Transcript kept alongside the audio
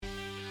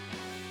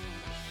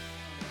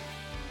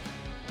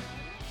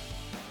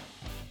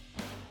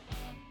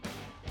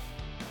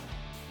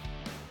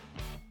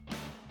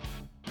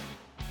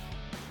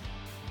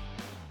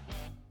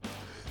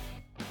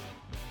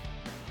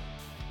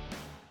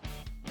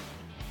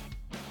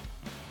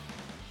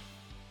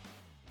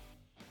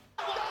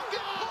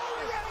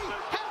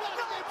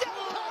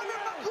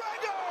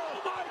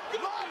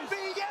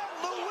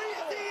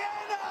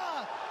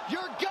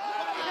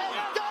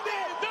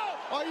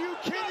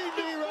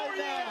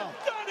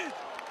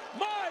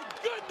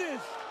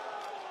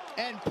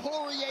And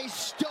Poirier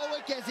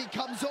stoic as he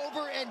comes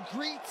over and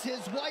greets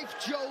his wife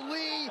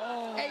Jolie.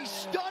 A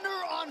stunner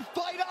on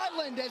Fight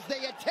Island as they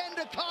attend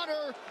to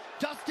Conor.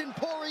 Dustin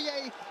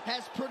Poirier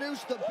has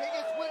produced the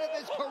biggest win of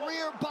his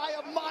career by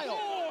a mile.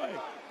 Boy,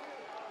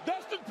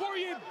 Dustin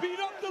Poirier beat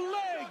up the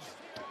legs,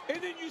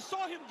 and then you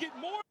saw him get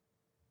more.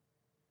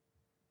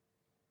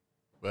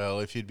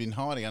 Well, if you'd been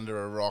hiding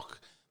under a rock,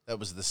 that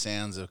was the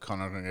sounds of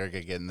Conor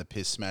McGregor getting the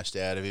piss smashed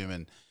out of him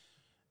and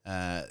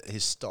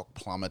his stock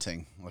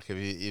plummeting. Like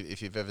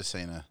if you've ever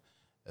seen a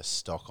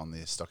stock on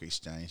the stock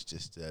exchange,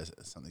 just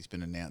something's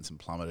been announced and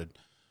plummeted.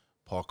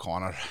 Poor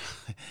Conor,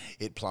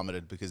 it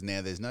plummeted because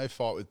now there's no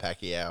fight with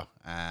Pacquiao,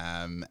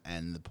 and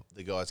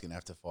the guy's going to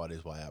have to fight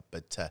his way up.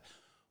 But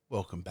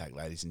welcome back,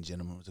 ladies and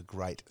gentlemen. It was a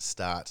great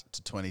start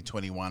to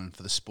 2021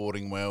 for the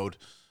sporting world.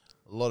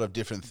 A lot of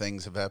different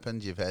things have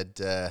happened. You've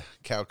had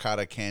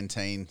Calcutta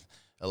Canteen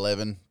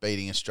 11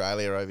 beating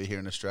Australia over here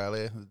in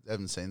Australia.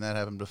 Haven't seen that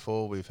happen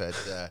before. We've had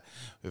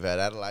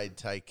Adelaide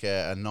take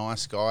a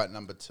nice guy at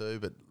number 2,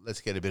 but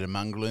let's get a bit of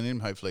mongrel in him.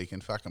 Hopefully he can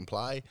fucking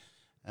play.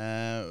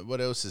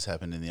 What else has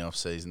happened in the off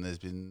season? There's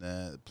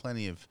been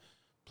plenty of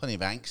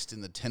angst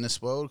in the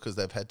tennis world because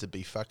they've had to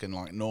be fucking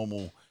like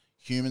normal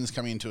humans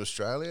coming into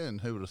Australia,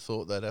 and who would have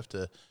thought they'd have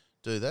to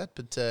do that?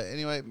 But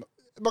anyway,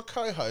 my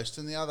co-host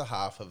in the other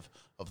half of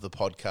the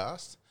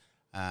podcast,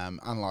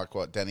 unlike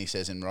what Danny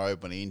says in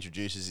Robe when he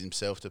introduces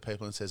himself to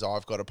people and says,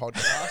 "I've got a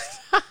podcast."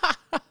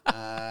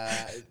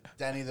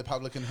 Danny the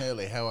Publican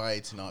Hurley, how are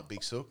you tonight,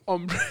 Big Sook?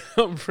 I'm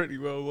pretty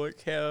well.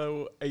 Like,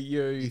 how are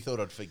you? You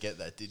thought I'd forget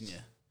that, didn't you?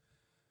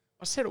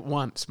 I said it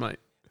once, mate.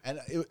 And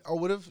I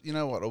would have, you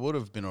know what, I would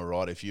have been all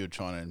right if you were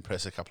trying to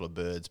impress a couple of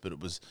birds, but it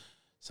was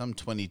some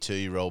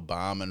 22-year-old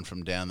barman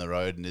from down the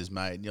road and his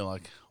mate, and you're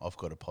like, "I've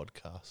got a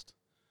podcast."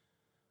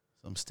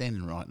 So I'm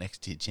standing right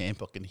next to you,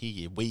 champ. I can hear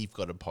you. We've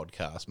got a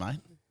podcast,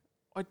 mate.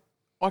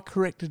 I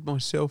corrected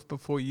myself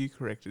before you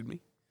corrected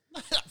me.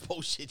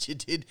 Bullshit, you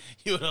did.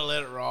 You would have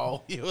let it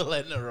roll. You were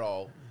letting it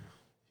roll.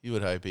 You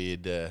would hope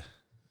he'd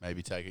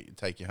maybe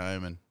take you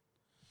home and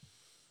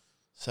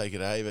say good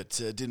day, but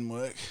it didn't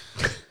work.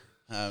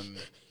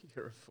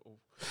 You're a fool.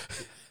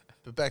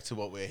 But back to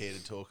what we're here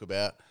to talk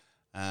about.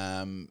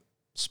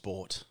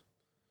 Sport.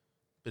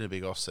 Been a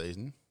big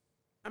off-season.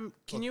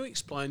 Can you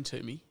explain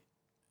to me?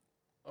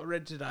 I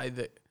read today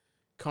that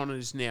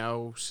Conor's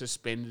now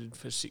suspended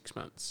for 6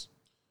 months.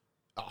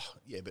 Oh,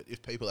 yeah, but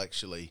if people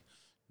actually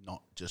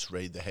not just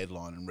read the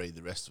headline and read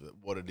the rest of it,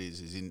 what it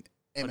is in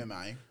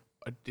MMA.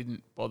 I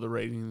didn't bother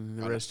reading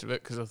the rest of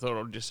it because I thought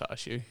I'd just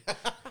ask you.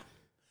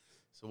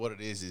 So what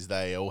it is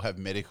they all have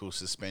medical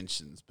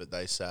suspensions, but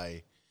they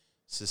say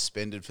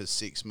suspended for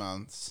 6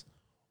 months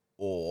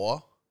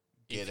or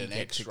get an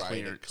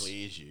X-ray that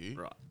clears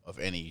you of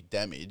any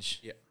damage.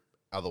 Yep.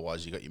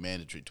 Otherwise, you got your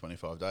mandatory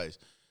 25 days.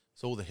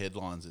 So all the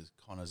headlines is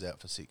Conor's out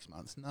for 6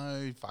 months.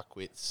 No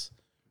fuckwits.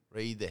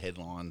 Read the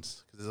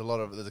headlines because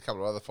there's a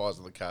couple of other fights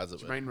on the cards.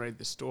 Do you mean read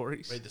the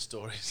stories? Read the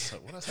stories. So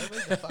what I say?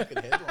 Read the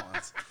fucking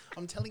headlines.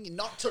 I'm telling you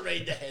not to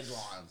read the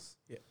headlines.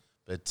 Yeah.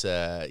 But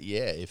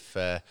if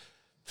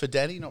for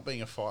Danny not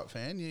being a fight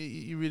fan,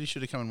 you really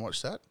should have come and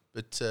watched that.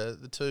 But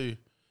the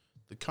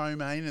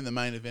co-main and the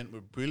main event were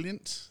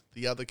brilliant.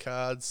 The other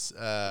cards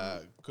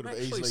could have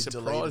easily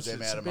deleted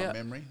them out of my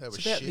memory. They were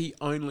shit. It's about the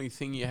only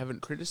thing you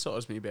haven't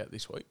criticised me about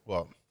this week.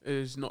 What?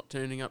 Is not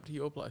turning up to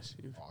your place.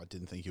 I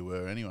didn't think you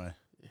were anyway.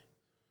 Yeah.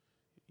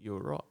 You were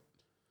right.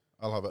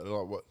 I love it.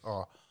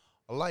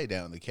 I lay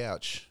down on the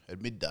couch at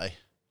midday,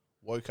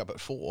 woke up at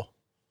 4.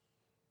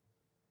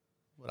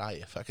 What are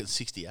you, fucking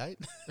 68?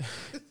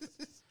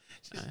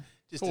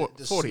 just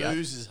 48.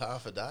 snoozes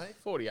half a day.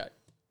 48.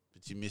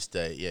 But you missed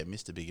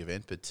a big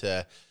event. But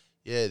the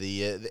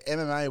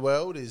MMA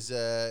world is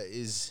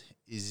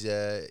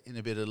in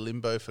a bit of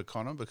limbo for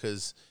Conor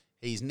because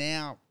he's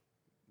now,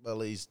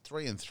 he's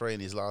 3-3 in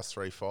his last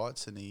 3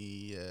 fights, and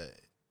he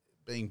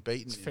being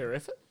beaten. It's fair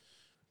effort.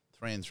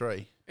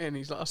 3-3. And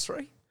his last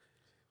 3.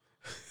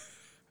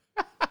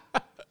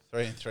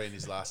 3-3 in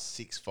his last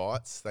 6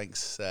 fights.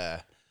 Thanks,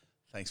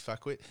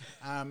 fuckwit.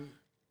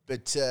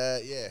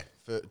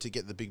 To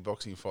get the big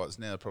boxing fights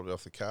now, probably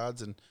off the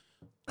cards, and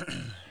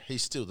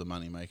he's still the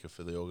money maker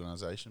for the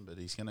organisation. But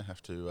he's going to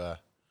have to.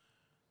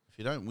 If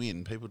you don't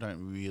win, people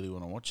don't really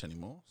want to watch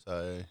anymore.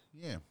 So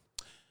yeah,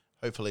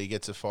 hopefully he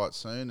gets a fight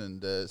soon.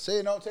 And see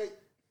you, Nolte.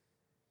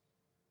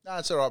 No,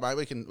 it's all right, mate.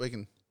 We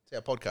can. It's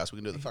our podcast. We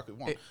can do the fuck we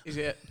want. He's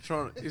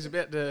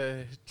about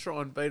to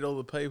try and beat all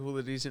the people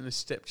that he's in a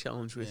step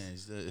challenge with. Yeah,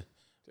 he's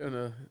doing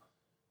a.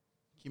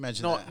 Can you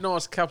imagine that?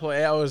 Nice couple of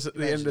hours at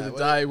the end of the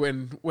day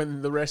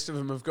when the rest of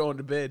them have gone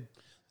to bed.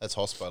 That's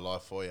hospo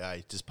life for you,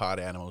 eh? Just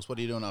party animals. What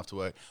are you doing after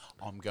work?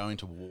 I'm going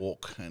to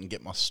walk and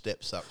get my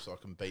steps up so I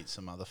can beat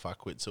some other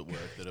fuckwits at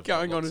work that have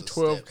going on a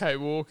 12K steps.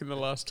 walk in the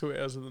last 2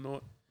 hours of the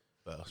night.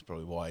 Well, that's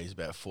probably why he's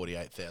about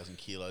 48,000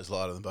 kilos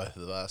lighter than both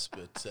of us.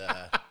 But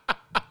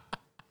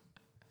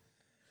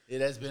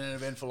it has been an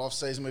eventful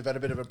off-season. We've had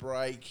a bit of a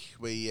break.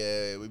 We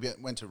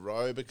went to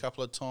Robe a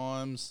couple of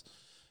times.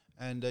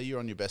 And you're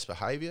on your best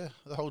behaviour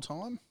the whole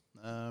time.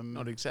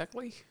 Not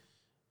exactly.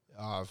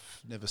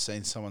 I've never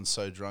seen someone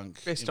so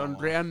drunk. Best in my on life.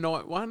 ground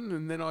night one,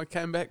 and then I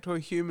came back to a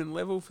human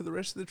level for the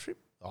rest of the trip.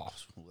 Oh,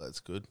 well, that's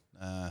good.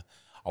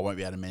 I won't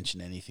be able to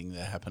mention anything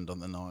that happened on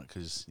the night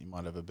because you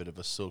might have a bit of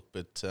a sook.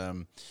 But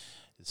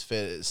it's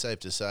safe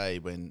to say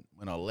when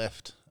I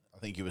left, I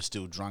think you were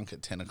still drunk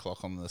at 10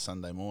 o'clock on the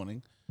Sunday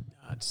morning.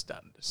 I'd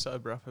started to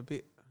sober up a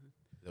bit.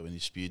 When you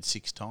spewed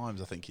 6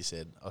 times, I think you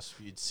said. I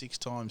spewed 6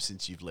 times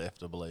since you've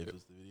left, I believe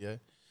was the video.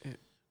 Yep.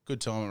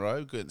 Good time at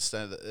Roe. Good.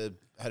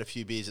 Had a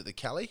few beers at the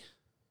Cali.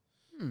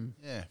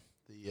 Yeah.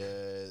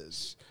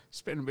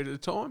 Spent a bit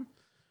of time.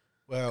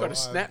 Well, Got a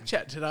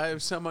Snapchat today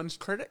of someone's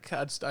credit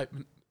card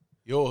statement.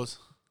 Yours.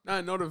 No,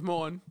 not of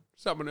mine.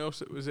 Someone else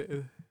that was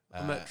there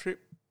on that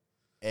trip.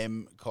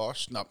 M.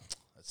 Kosh. No,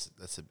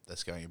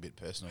 that's going a bit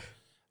personal.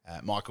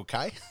 Michael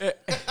K.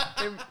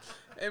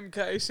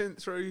 MK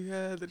sent through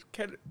the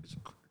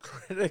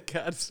credit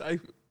card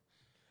statement.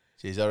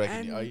 Jeez, I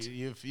reckon And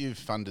you've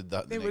funded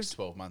the next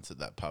 12 months at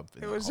that pub.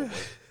 There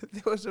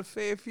was a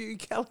fair few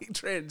Cali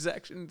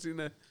transactions in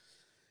a.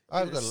 I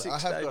have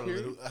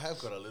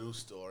got a little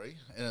story,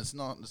 and it's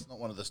not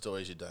one of the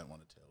stories you don't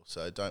want to tell,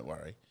 so don't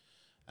worry.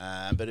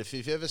 But if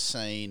you've ever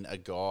seen a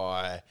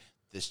guy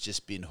that's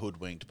just been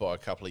hoodwinked by a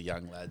couple of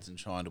young lads and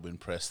trying to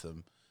impress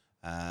them,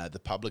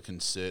 the publican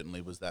certainly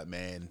was that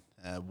man.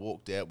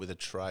 Walked out with a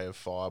tray of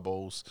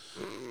fireballs,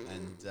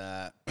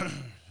 and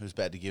was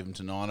about to give them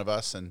to 9 of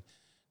us, and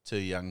 2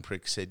 young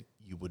pricks said,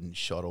 "You wouldn't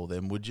shot all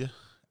them, would you?"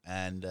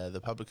 And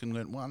the publican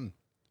went 1,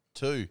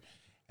 2.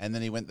 And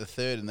then he went the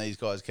 3rd, and these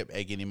guys kept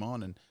egging him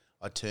on. And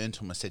I turned to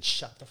him and said,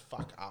 "Shut the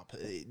fuck up.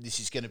 This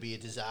is going to be a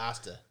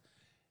disaster."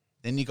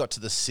 Then you got to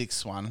the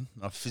 6th one,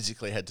 and I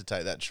physically had to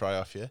take that tray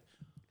off you.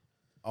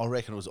 I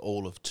reckon it was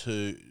all of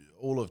 2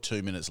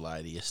 minutes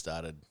later, you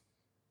started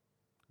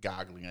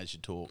gargling as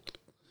you talked.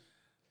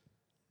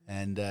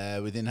 And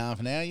within half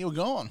an hour, you were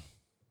gone.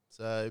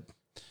 So,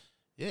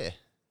 yeah,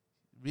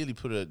 really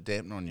put a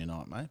dampener on your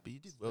night, mate. But you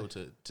did well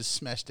to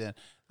smash down.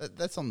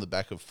 That's on the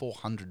back of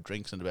 400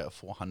 drinks and about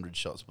 400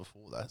 shots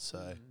before that.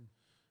 So,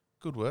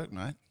 good work,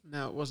 mate.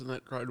 No, it wasn't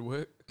that great of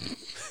work.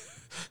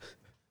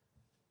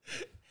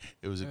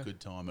 It was a good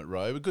time at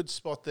Roe. A good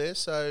spot there.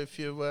 So if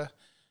you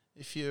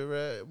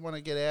want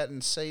to get out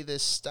and see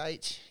this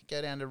state,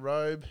 go down to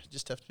Robe.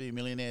 Just have to be a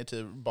millionaire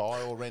to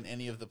buy or rent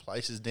any of the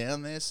places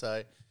down there.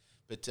 So,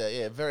 but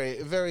yeah,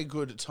 very very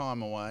good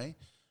time away.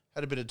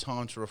 Had a bit of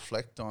time to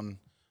reflect on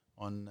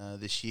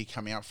this year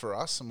coming up for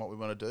us and what we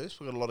want to do. So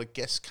we've got a lot of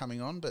guests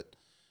coming on, but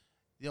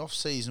the off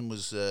season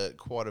was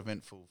quite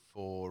eventful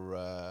for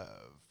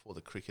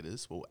the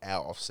cricketers. Well,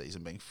 our off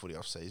season being footy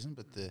off season,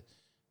 but the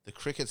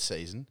cricket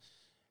season.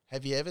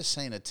 Have you ever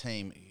seen a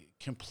team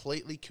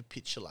completely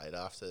capitulate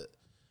after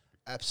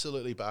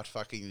absolutely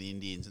butt-fucking the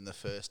Indians in the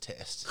first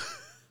test?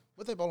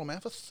 Would they bowl them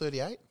out for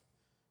 38?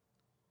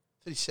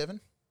 37?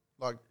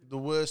 Like the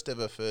worst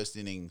ever first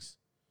innings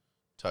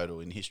total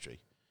in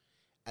history.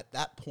 At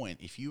that point,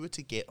 if you were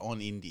to get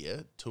on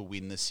India to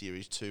win the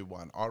series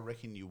 2-1, I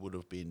reckon you would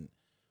have been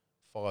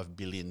 5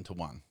 billion to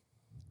 1.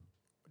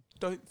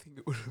 Don't think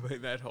it would have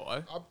been that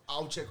high.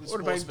 I'll check with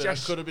Would have sports, been but it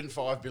just- could have been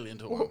 5 billion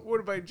to 1. Would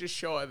have been just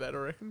shy of that, I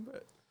reckon.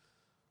 But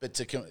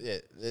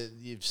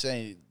You've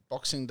seen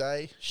Boxing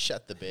Day,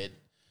 shut the bed.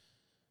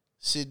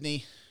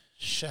 Sydney,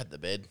 shut the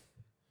bed.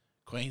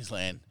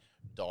 Queensland,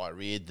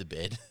 diarrheaed the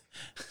bed.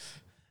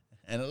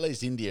 And at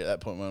least India at that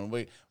point,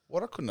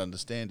 what I couldn't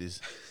understand is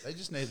they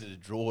just needed a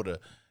draw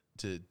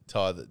to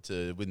tie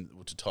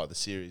the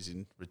series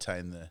and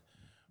retain the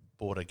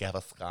Border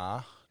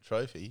Gavaskar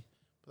trophy.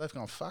 But they've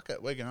gone, fuck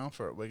it, we're going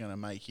for it. We're going to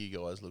make you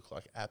guys look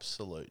like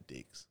absolute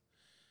dicks.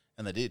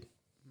 And they did.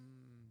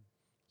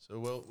 So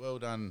well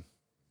done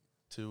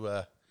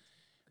to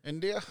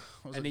India.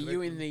 and are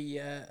you in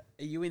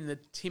the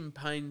Tim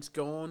Paine's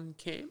gone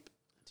camp?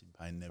 Tim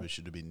Paine never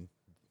should have been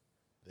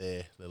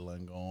there, let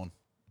alone gone.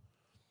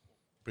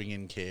 Bring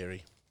in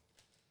Carey.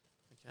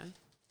 Okay.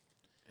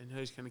 And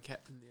who's going to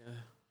captain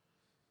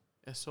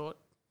our side?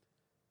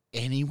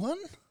 Anyone?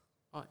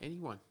 Oh,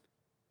 anyone.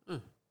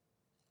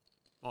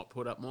 Might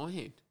put up my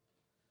hand.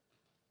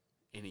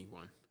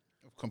 Anyone.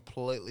 I've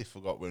completely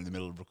forgot we're in the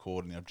middle of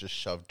recording. I've just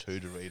shoved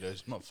 2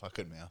 Doritos in my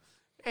fucking mouth.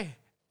 Yeah,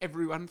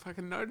 everyone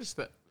fucking noticed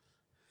that.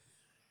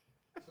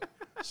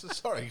 So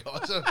sorry,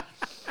 guys. I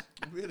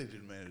really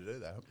didn't mean to do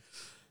that.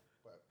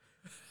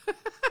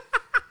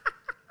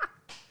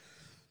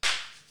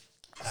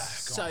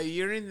 So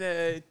you're in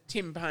the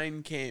Tim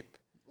Paine camp.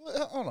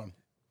 Well, hold on.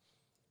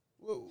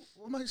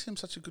 What makes him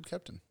such a good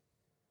captain?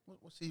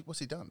 What's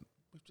he done?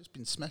 We've just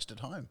been smashed at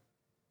home.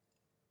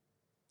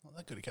 Not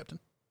that good a captain.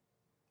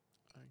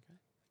 Okay.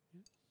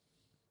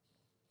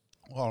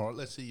 Well, all right,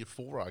 let's see your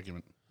 4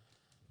 argument.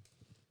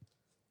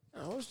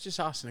 I was just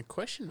asking a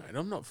question, mate.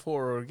 I'm not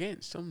for or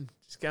against. I'm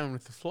just going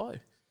with the flow.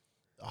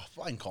 Oh,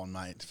 flank on,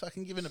 mate.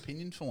 Fucking give an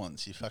opinion for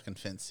once, you fucking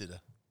fence sitter.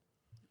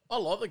 I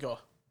like the guy.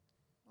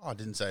 Oh, I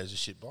didn't say he was a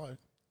shit bloke.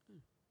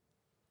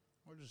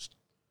 I just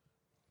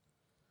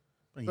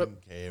bring But in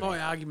Carey. my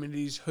argument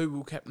is who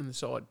will captain the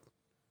side.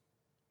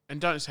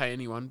 And don't say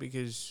anyone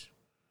because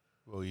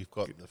Well, you've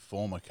got the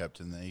former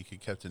captain there. You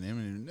could captain him.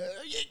 And no,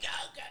 he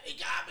can't be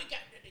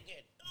captain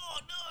again. Oh,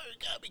 no, he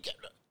can't be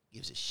captain.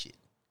 Gives a shit.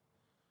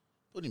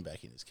 Put him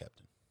back in as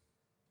captain.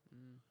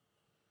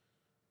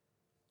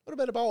 What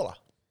about a bowler?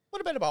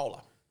 What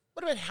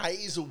about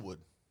Hazelwood?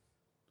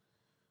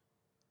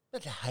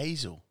 What about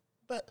Hazel?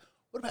 What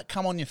about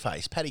come on your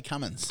face, Paddy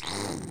Cummins?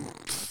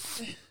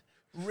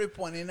 Rip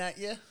one in at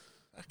you.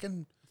 I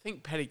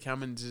think Paddy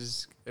Cummins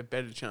is a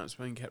better chance of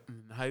being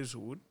captain than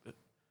Hazelwood. But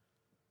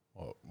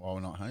Why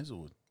not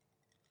Hazelwood?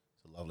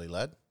 He's a lovely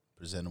lad,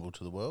 presentable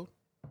to the world,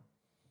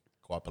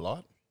 quite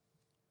polite.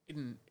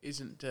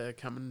 Isn't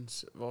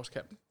Cummins vice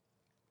captain?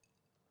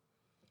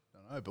 I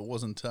don't know, but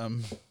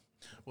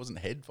wasn't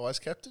Head vice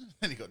captain?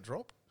 Then he got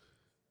dropped.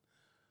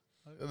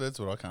 That's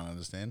what I can't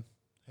understand.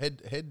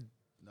 Head.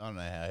 I don't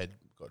know how Head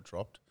got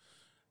dropped.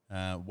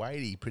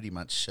 Wadey pretty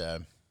much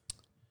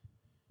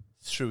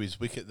threw his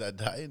wicket that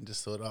day and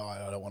just thought,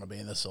 I don't want to be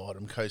in the side.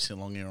 I'm coasting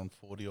along here on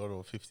 40 odd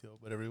or 50 odd,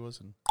 whatever he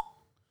was, and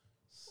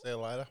see you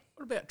later.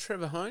 What about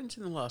Trevor Hines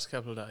in the last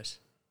couple of days?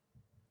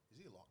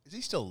 Is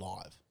he still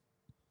alive?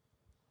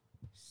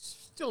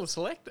 Still a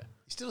selector.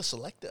 He's still a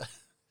selector.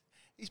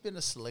 He's been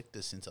a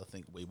selector since I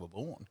think we were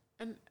born.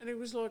 And it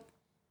was like,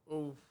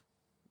 oh,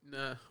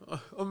 no,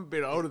 I'm a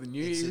bit older than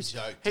you. It's a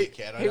joke,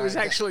 dickhead. He was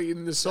actually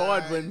in the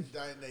side when...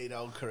 Don't need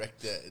old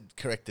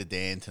corrector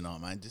Dan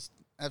tonight, mate. Just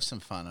have some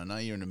fun. I know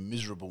you're in a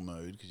miserable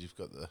mood because you've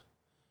got the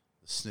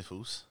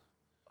sniffles.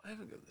 I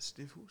haven't got the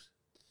sniffles.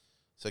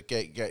 So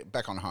get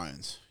back on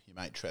Hones, your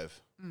mate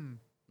Trev.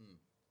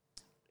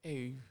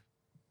 He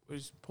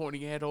was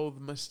pointing out all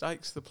the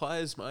mistakes the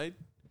players made.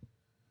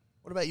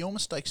 What about your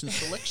mistakes in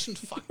selection,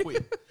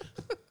 fuckwit?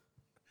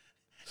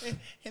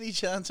 Any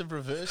chance of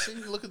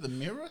reversing? Look at the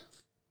mirror.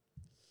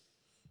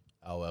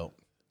 Oh, well,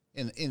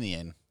 in the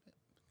end,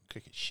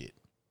 cricket shit.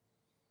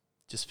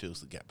 Just fills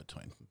the gap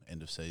between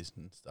end of season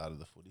and start of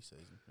the footy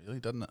season,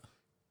 really, doesn't it?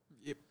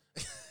 Yep.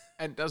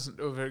 And doesn't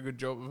do a very good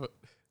job of it.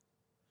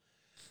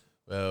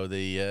 Well,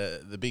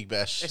 the Big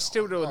Bash... They're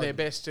still doing their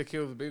best to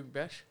kill the Big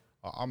Bash.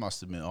 I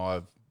must admit,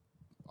 I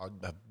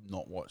have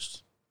not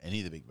watched any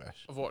of the Big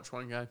Bash. I've watched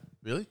one game.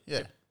 Really?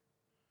 Yeah.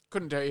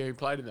 Couldn't tell you who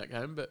played in that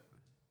game, but...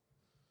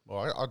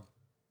 Well,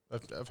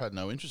 I've had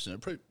no interest in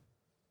it.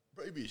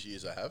 Previous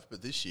years I have,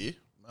 but this year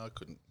I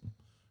couldn't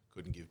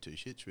give two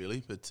shits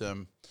really. But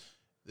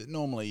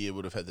normally you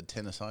would have had the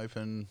Tennis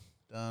Open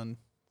done,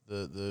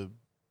 the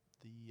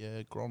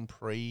Grand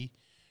Prix.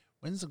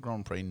 When's the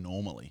Grand Prix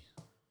normally?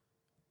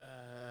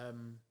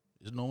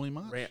 Is it normally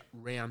March?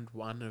 Round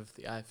one of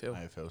the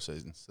AFL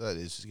season. So that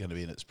is going to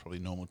be in its probably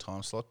normal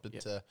time slot. But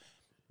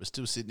we're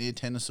still sitting here.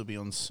 Tennis will be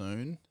on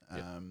soon.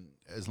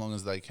 As long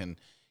as they can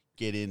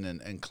get in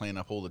and clean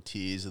up all the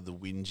tears of the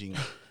whinging,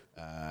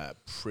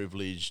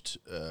 privileged,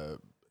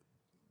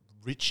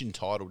 rich,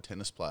 entitled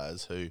tennis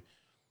players who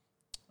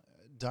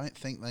don't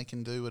think they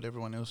can do what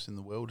everyone else in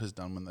the world has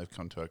done when they've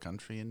come to our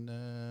country and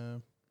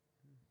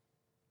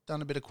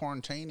done a bit of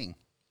quarantining.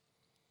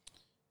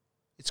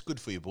 It's good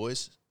for you,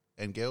 boys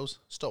and girls.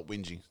 Stop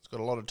whinging. It's got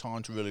a lot of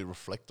time to really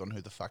reflect on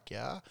who the fuck you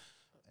are.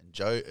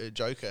 And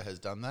Joker has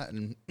done that,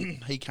 and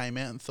he came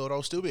out and thought,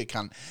 I'll still be a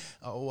cunt.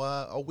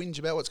 I'll whinge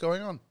about what's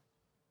going on.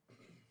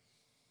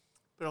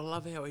 But I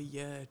love how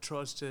he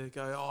tries to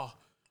go,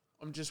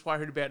 I'm just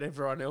worried about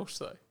everyone else,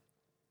 though.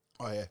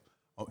 Oh, yeah.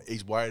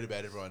 He's worried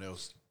about everyone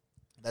else.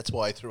 That's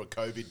why he threw a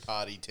COVID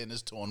party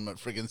tennis tournament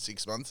friggin'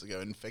 6 months ago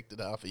and infected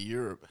half of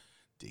Europe.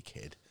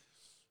 Dickhead.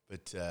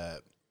 But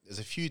there's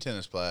a few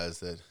tennis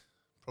players that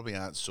probably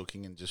aren't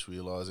sooking and just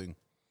realising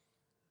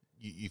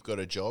you've got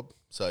a job,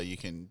 so you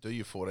can do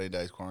your 14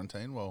 days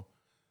quarantine. Well,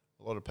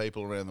 a lot of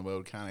people around the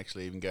world can't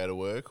actually even go to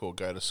work or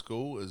go to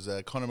school, as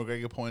Conor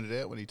McGregor pointed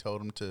out when he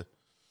told them to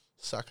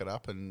suck it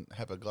up and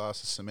have a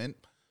glass of cement.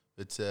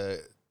 But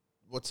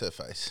what's her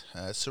face?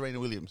 Serena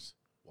Williams.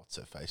 What's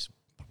her face?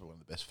 Probably one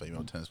of the best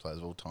female tennis players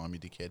of all time, you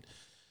dickhead.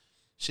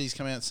 She's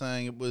come out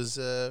saying it was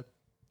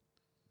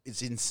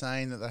it's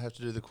insane that they have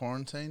to do the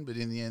quarantine, but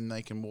in the end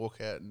they can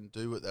walk out and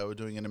do what they were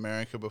doing in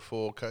America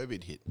before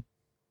COVID hit.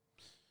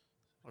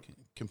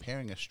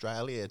 Comparing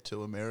Australia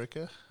to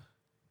America,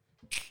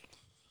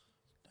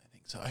 don't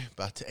think so.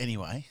 But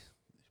anyway,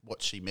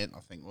 what she meant, I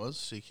think,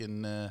 was she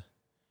can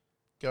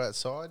go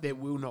outside. There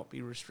will not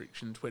be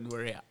restrictions when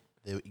we're out.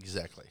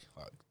 Exactly.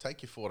 Like,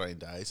 take your 14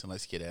 days and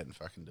let's get out and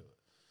fucking do it.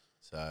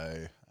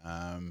 So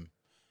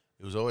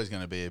it was always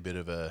going to be a bit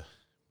of a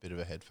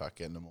head fuck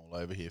getting them all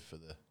over here for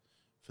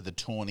the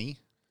tourney.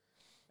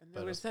 And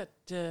there was that.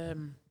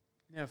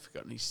 Now I've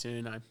forgotten his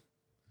surname.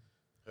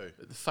 Who?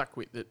 The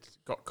fuckwit that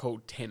got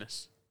called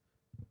Tennis.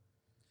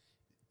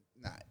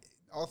 Nah,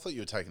 I thought you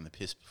were taking the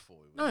piss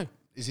before. No.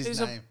 Is his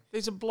name?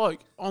 There's a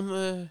bloke on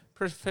the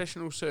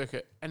professional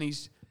circuit, and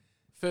his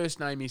first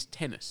name is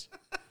Tennis.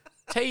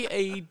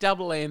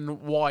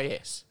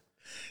 TENNYS.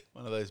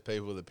 One of those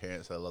people, the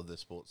parents, they love their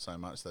sport so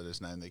much they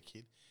just name their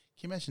kid.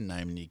 Can you imagine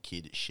naming your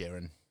kid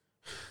Sharon?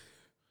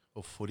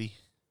 Or Footy?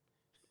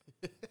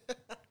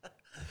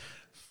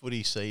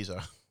 Footy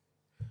Caesar.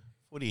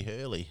 Footy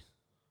Hurley.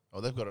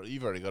 Oh,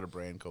 you've already got a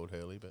brand called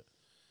Hurley, but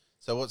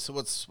So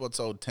what's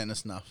old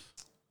tennis nuff?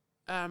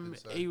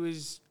 He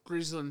was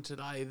grizzling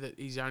today that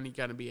he's only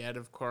going to be out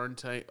of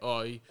quarantine.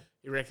 Oh, he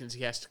reckons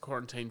he has to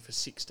quarantine for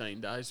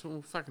 16 days.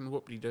 Well, fucking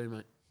whoop-de-doo,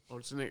 mate. Well,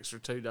 it's an extra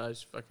 2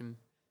 days. Fucking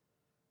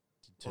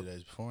 2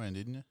 days beforehand,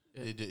 didn't you?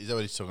 Yeah. Is that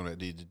what he's talking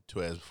about? He did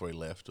 2 hours before he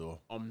left, or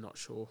I'm not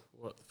sure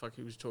what the fuck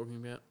he was talking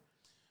about.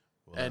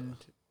 well,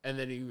 And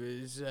then he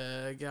was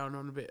going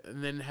on a bit,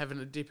 and then having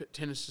a dip at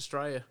Tennis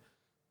Australia,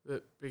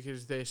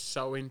 because they're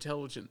so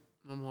intelligent.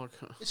 And I'm like,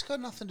 it's got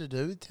nothing to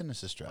do with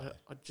Tennis Australia.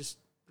 I'd just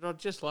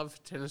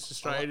love Tennis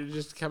Australia to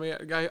just come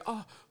out and go,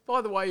 oh,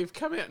 by the way, you've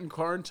come out and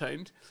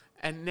quarantined,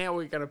 and now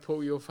we're going to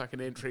pull your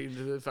fucking entry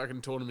into the fucking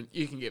tournament.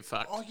 You can get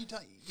fucked. Oh,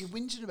 you're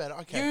whinging about it.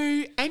 Okay.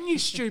 You and your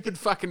stupid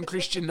fucking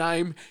Christian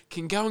name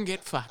can go and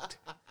get fucked.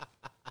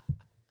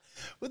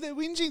 Well, they're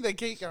whinging. They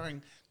keep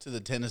going to the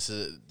Tennis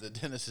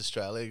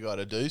Australia guy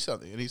to do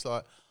something, and he's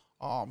like,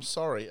 "Oh, I'm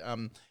sorry.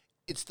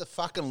 It's the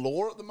fucking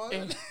law at the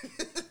moment.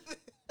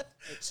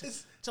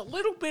 It's a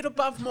little bit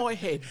above my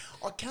head.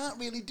 I can't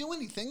really do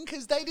anything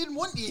because they didn't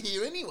want you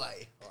here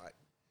anyway." Right.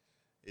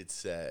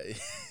 It's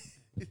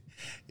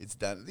it's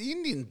done. The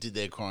Indians did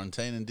their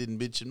quarantine and didn't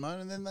bitch and moan,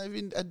 and then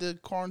they've had to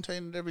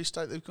quarantine at every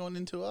state they've gone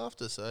into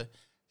after. So,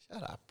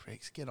 shut up,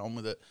 pricks. Get on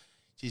with it.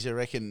 Geez, I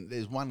reckon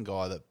there's one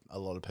guy that a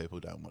lot of people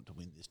don't want to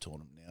win this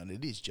tournament now, and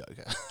it is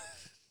Joker.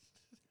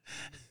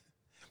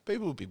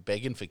 People would be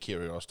begging for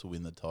Kyrgios to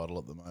win the title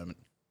at the moment.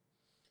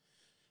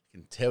 I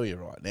can tell you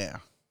right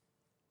now,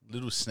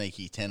 little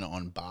sneaky tenner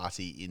on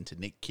Barty into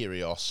Nick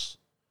Kyrgios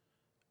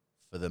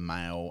for the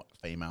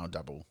male-female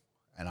double,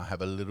 and I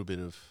have a little bit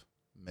of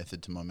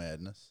method to my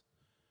madness.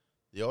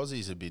 The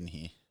Aussies have been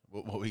here.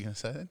 What were you going to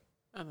say then?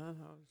 I don't know.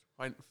 I was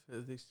waiting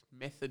for this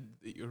method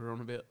that you were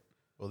on about.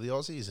 Well, the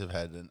Aussies have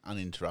had an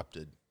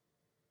uninterrupted,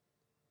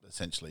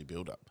 essentially,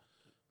 build-up.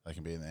 They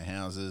can be in their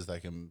houses, they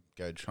can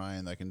go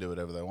train, they can do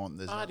whatever they want.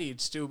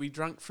 Barty'd still be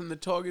drunk from the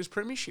Tigers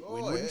premiership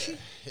win, wouldn't she?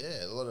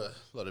 Yeah, a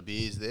lot of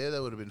beers there. They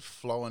would have been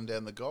flowing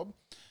down the gob.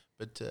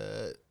 But,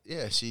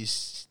 yeah,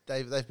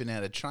 they've been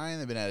able to train,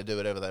 they've been able to do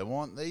whatever they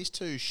want. These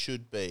two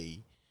should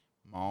be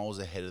miles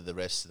ahead of the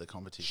rest of the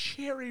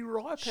competition. Cherry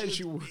ripe, as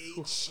you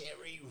will.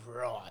 Cherry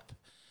ripe.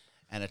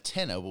 And a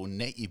tenner will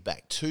net you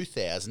back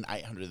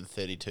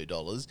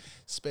 $2,832,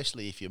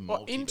 especially if you're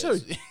What,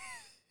 multi-bet.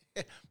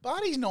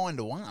 Barty's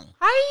 9-1.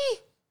 Hey!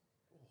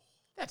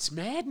 That's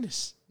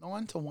madness.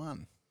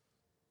 9-1.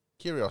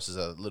 Kyrgios is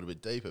a little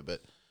bit deeper,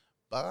 but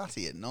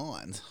Barty at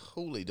 9,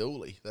 holy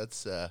dooly.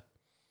 That's, I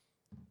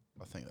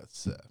think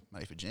that's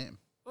made for jam.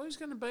 Who's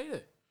going to beat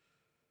her?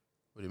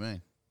 What do you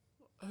mean?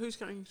 Who's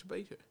going to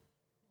beat her?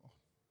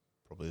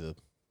 Probably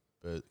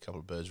a couple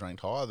of birds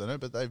ranked higher than her,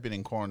 but they've been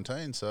in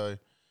quarantine, so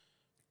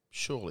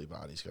surely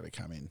Barty's got to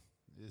come in.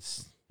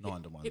 It's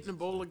 9-1. Hitting a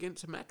ball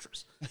against a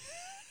mattress.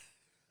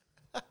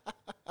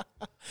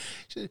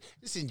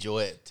 Just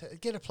enjoy it.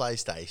 Get a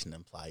PlayStation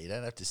and play. You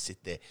don't have to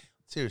sit there.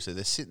 Seriously,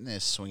 they're sitting there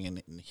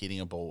swinging and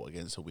hitting a ball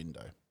against a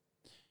window.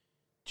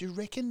 Do you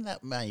reckon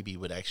that maybe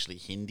would actually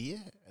hinder you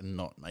and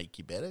not make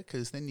you better?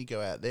 Because then you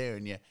go out there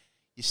and you're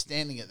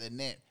standing at the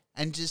net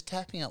and just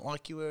tapping it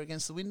like you were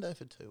against the window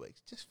for 2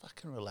 weeks. Just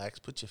fucking relax,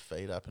 put your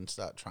feet up and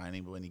start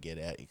training. But when you get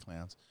out, you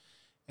clowns.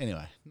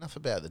 Anyway, enough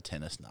about the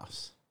tennis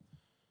nuffs.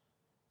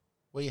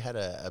 We had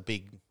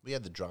we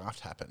had the draft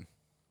happen.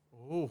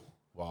 Oh.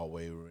 While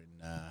we were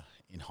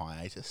in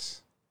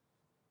hiatus.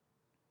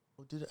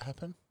 Or did it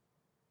happen?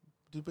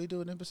 Did we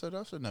do an episode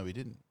after? No, we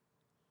didn't.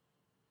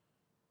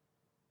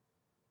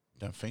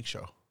 Don't think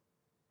so.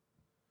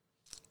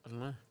 I don't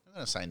know. I'm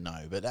going to say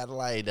no, but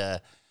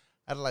Adelaide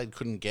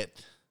couldn't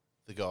get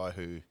the guy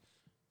who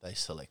they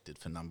selected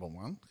for number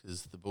one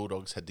because the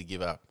Bulldogs had to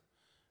give up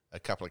a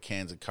couple of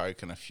cans of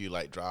Coke and a few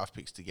late draft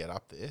picks to get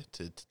up there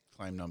to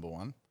claim number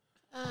one.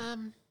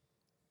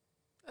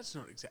 That's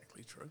not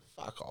exactly true.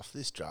 Fuck off.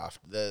 This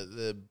draft,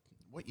 the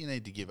what you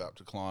need to give up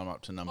to climb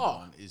up to number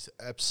one is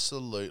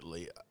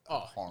absolutely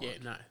horrid. Yeah,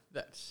 no,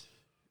 that's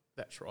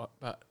right.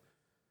 But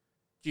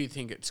do you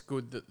think it's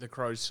good that the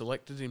Crows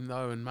selected him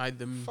though and made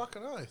them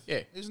Fucking oath.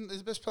 Yeah. Isn't he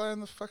the best player in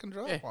the fucking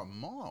draft by a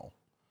mile?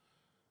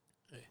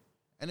 Yeah.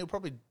 And he'll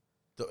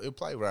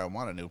play round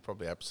one and he'll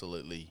probably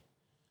absolutely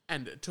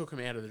and it took him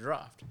out of the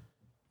draft.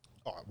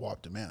 Oh, it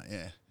wiped him out,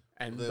 yeah.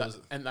 And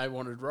they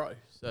wanted Rowe.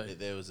 So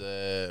there was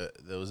a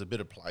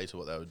bit of play to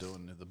what they were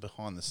doing. The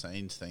behind the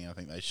scenes thing, I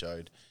think they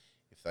showed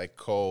if they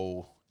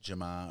call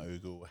Jamar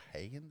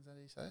Ugle-Hagan, is that how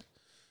you say it?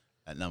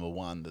 At number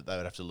one, that they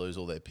would have to lose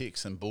all their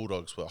picks. And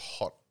Bulldogs were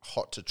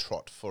hot to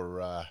trot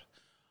for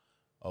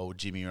old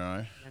Jimmy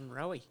Rowe. Young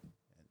Rowie.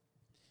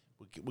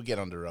 We'll get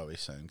on to Rowe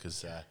soon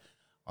because I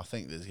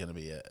think there's going to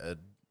be a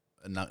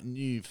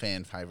new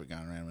fan favourite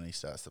going around when he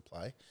starts to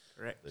play.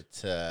 Correct.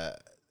 But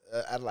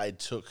Adelaide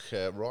took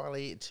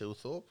Riley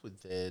Tilthorpe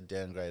with their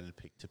downgraded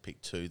pick to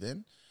pick 2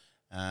 then.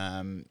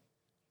 I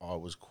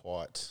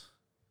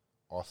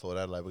thought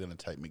Adelaide were going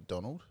to take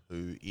McDonald,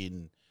 who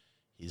in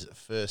his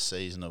first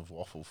season of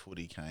waffle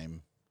footy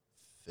came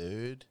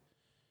third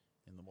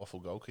in the waffle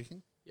goal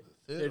kicking. Yep.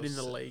 Third in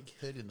the league.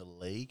 Third in the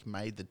league,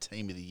 made the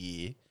team of the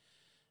year.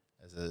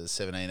 as a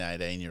 17,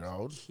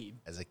 18-year-old,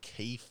 as a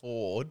key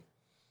forward,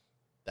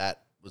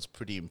 that was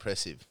pretty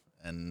impressive.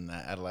 And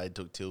Adelaide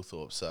took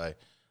Tilthorpe. So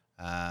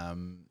I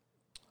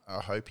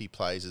hope he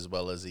plays as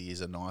well as he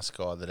is a nice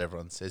guy that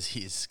everyone says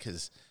he is,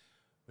 because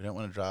we don't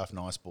want to draft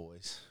nice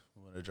boys.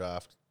 We want to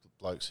draft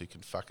blokes who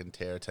can fucking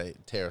tear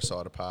a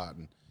side apart.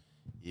 And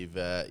you've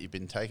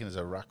been taken as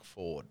a ruck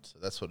forward. So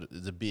that's what it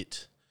is, a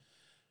bit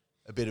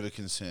of a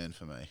concern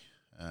for me.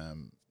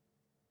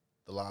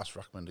 The last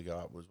ruckman to go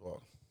up was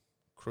what?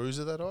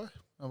 Cruiser that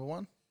number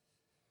one?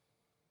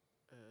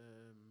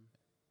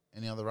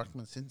 Any other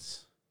ruckman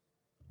since?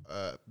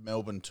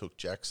 Melbourne took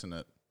Jackson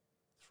at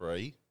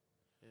 3.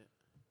 Yeah.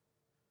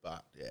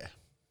 But, yeah.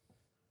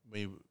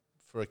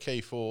 For a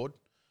key forward,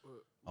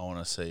 I want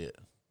to see it.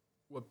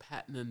 Were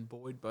Patton and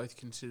Boyd both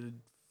considered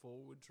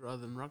forwards rather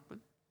than ruckman?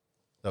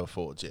 They were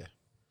forwards, yeah.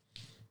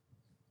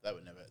 They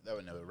were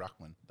never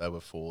ruckman. They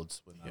were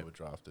forwards when they were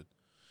drafted.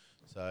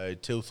 So,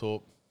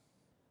 Tilthorpe,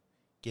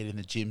 get in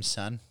the gym,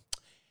 son,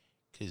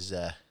 because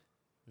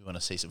we want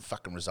to see some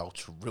fucking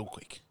results real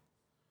quick.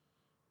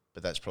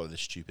 But that's probably the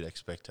stupid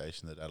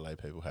expectation that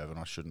Adelaide people have, and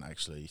I shouldn't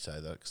actually say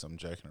that because I'm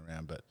joking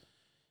around. But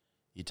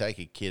you take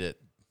a kid at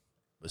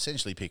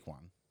essentially pick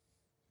one,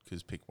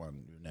 because pick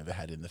one you never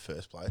had in the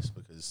first place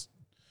because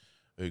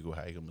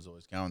Ugle-Hagan was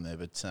always going there.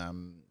 But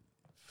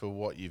for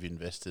what you've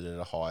invested at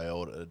a high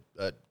order,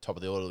 at top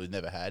of the order we've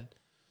never had,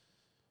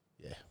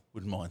 yeah,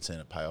 wouldn't mind seeing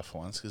it pay off for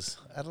once, because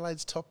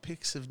Adelaide's top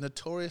picks have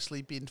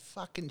notoriously been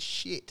fucking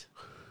shit.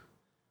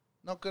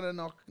 Not gonna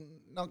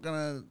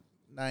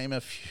name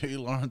a few.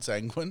 Lawrence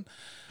Angwin.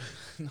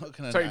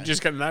 So you're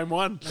just going to name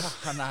one?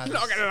 No, not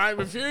going to name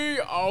a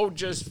few. I'll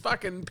just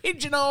fucking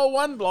pigeonhole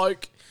one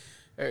bloke.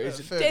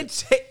 He's a dead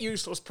set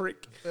useless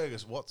prick.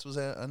 Fergus Watts was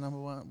our number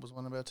one. Was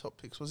one of our top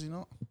picks, was he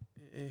not?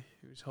 Yeah,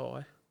 he was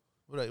high.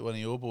 What about one of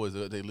your boys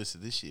that they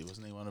listed this year?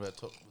 Wasn't he one of our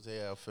top? Was he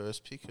our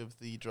first pick of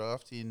the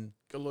draft in?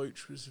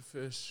 Galuch was the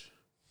first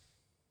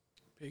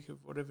pick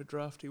of whatever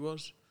draft he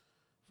was.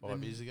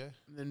 5 years ago.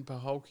 And then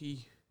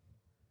Paholke.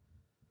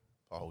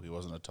 He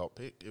wasn't a top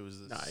pick. It was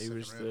he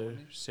was the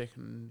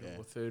second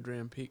or third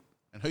round pick.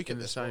 And who kept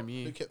the same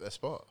year? Who kept that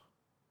spot?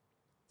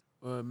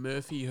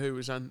 Murphy, who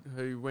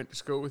went to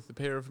school with the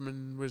pair of them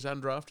and was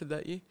undrafted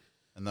that year.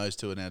 And those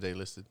two are now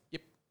delisted.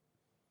 Yep.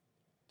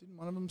 Didn't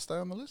one of them stay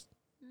on the list?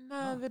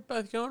 No, they're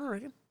both gone, I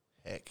reckon.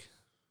 Heck.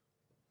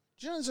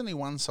 Do you know there's only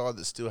one side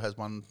that still has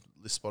one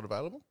list spot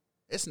available?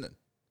 Essendon.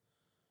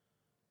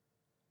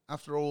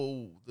 After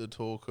all the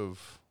talk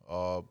of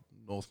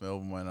North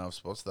Melbourne won't have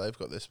spots, they've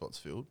got their spots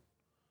filled.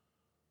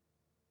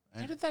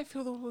 How did they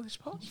fill all their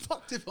spots?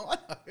 Fuck if I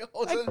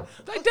know.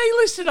 They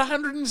delisted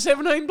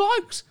 117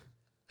 blokes.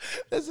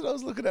 That's what I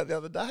was looking at the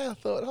other day. I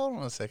thought, hold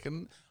on a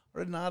second. I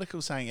read an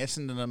article saying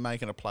Essendon are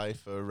making a play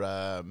for,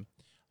 I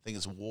think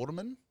it's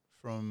Waterman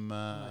from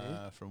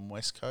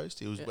West Coast.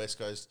 He was West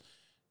Coast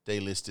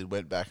delisted,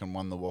 went back and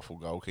won the waffle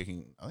goal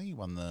kicking. I think he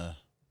won the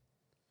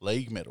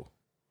league medal.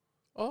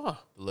 Oh.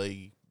 The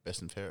league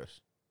best and fairest.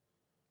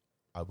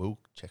 I will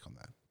check on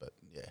that, but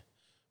yeah.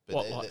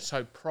 But what,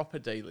 so proper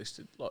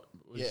delisted?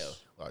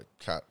 Like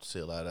cut, see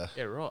you later.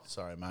 Yeah, right.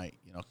 Sorry, mate,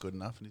 you're not good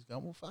enough. And he's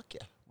going, well, fuck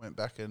yeah. Went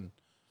back and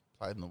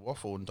played in the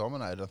waffle and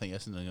dominated. I think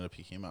Essendon are going to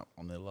pick him up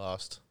on their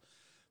last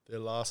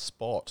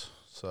spot.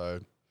 So,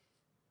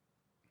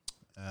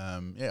 I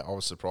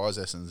was surprised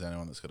Essendon's the only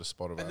one that's got a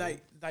spot available. And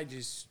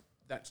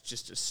that's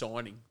just a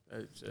signing.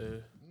 I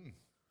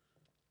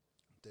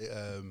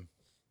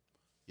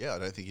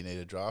don't think you need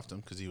to draft him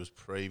because he was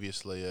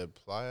previously a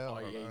player. Oh,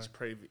 yeah, he's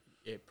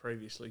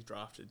previously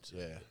drafted. So.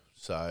 Yeah,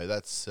 so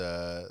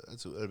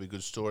that'll be a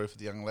good story for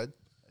the young lad.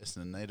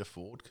 Essendon need a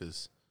forward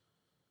because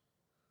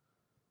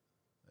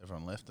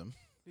everyone left him.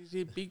 Is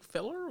he a big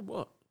fella or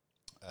what?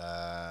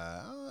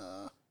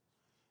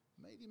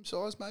 Medium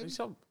size, maybe.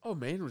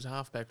 Man was a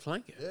halfback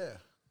flanker. Yeah.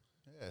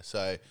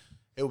 So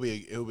it'll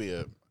be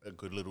a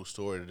good little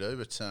story to do.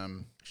 But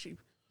actually,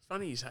 it's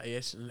funny you say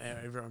Essendon how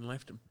everyone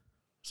left him.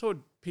 I saw a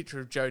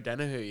picture of Joe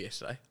Danaher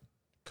yesterday.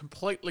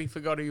 Completely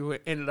forgot he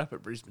ended up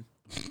at Brisbane.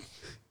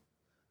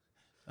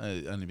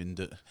 Only been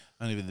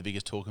the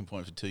biggest talking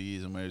point for 2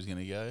 years on where he's going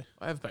to go.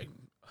 I've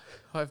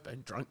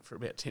been drunk for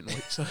about 10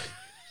 weeks. So.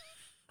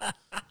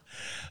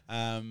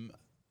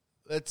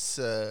 Let's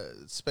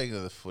speaking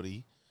of the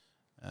footy,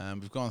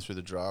 we've gone through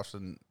the draft,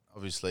 and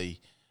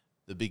obviously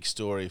the big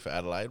story for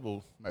Adelaide,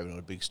 well, maybe not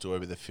a big story,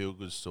 but the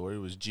feel-good story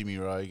was Jimmy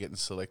Rowe getting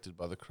selected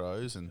by the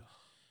Crows. And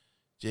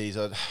geez,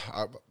 I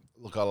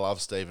love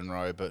Stephen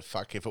Rowe, but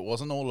fuck, if it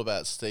wasn't all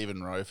about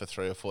Stephen Rowe for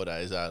 3 or 4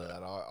 days out of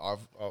that,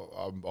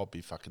 I'll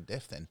be fucking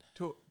deaf then.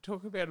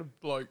 Talk about a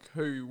bloke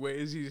who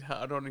wears his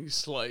heart on his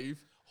sleeve.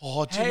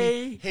 Oh,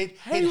 Jimmy, he'd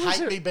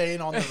hate me being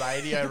on the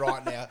radio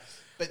right now,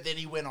 but then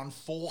he went on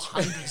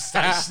 400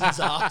 stations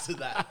after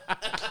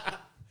that.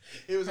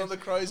 He was on the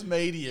Crows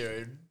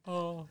media.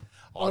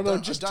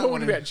 And just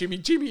talking about Jimmy.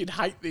 Jimmy'd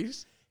hate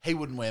this. He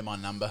wouldn't wear my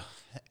number.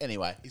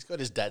 Anyway, he's got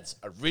his dad's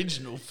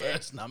original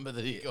first number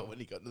that he got when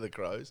he got to the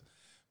Crows.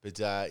 But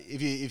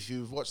if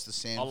you've watched the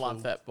sample... I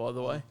love that, by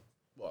the way.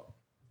 What?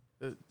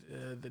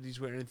 That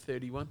he's wearing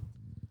 31.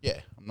 Yeah,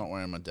 I'm not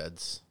wearing my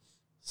dad's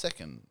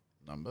second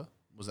number.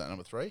 Was that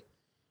number 3?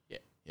 Yeah.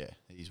 Yeah,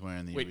 he's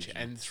wearing the Which,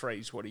 original. and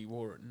 3's what he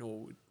wore at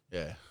Norwood.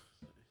 Yeah.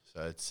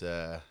 So it's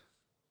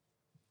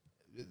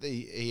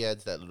he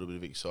adds that little bit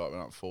of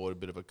excitement up forward, a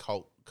bit of a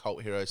cult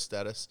hero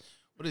status.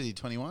 What is he,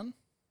 21?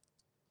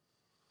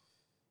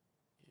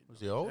 Was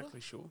he older?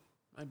 Exactly sure.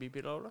 Maybe a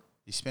bit older.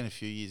 He spent a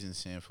few years in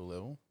Sanford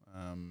level.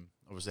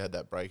 Obviously had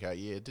that breakout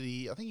year. Did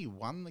he? I think he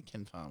won the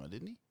Ken Farmer,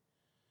 didn't he?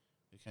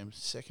 He came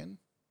second.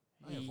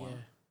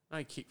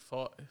 He kicked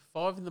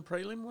five in the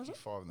prelim, was it?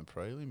 5 in the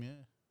prelim,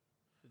 yeah.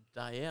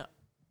 Day out.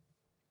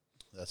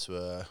 That's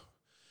where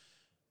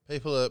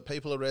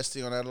people are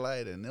resting on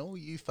Adelaide, and all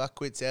you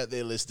fuckwits out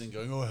there listening,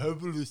 going, "Oh,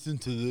 have a listen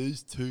to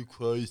these two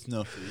close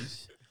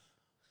nuffers."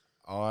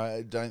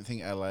 I don't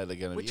think Adelaide are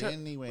going to be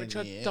anywhere which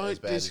near I as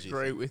don't bad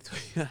disagree as you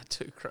think. with.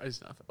 Two crows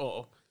enough.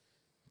 Oh,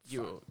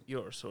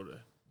 you're a sort of.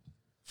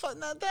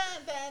 No, don't go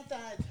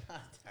there.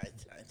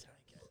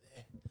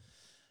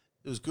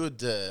 It was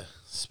good.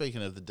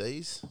 Speaking of the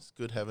D's, it's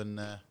good having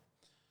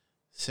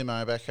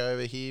Simo back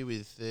over here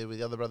with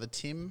the other brother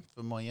Tim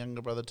for my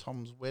younger brother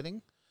Tom's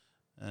wedding.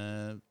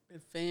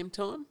 Fam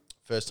time.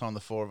 First time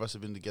the 4 of us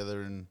have been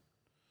together in,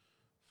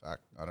 I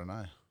don't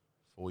know,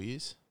 4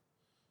 years.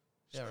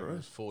 Yeah, it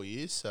was 4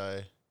 years.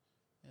 So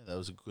yeah, that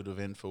was a good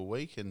eventful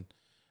week, and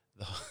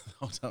the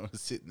whole time I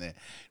was sitting there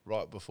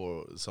right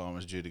before Simon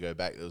was due to go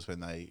back. That was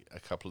when a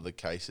couple of the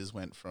cases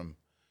went from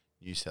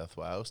New South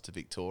Wales to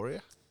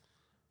Victoria,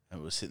 and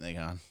we were sitting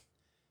there going,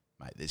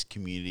 "Mate, there's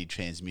community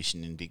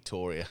transmission in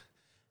Victoria,"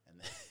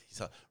 and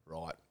he's like,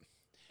 "Right,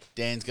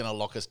 Dan's going to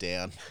lock us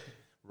down.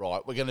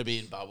 Right, we're going to be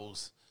in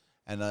bubbles."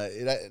 And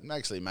it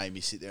actually made me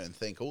sit there and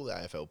think all the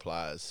AFL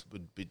players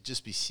would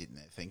just be sitting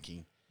there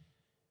thinking,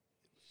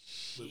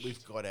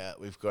 we've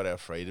got our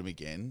freedom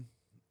again.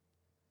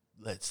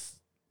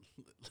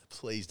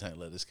 Please don't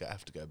let us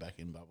have to go back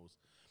in bubbles.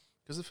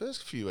 Because the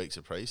first few weeks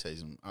of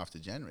pre-season after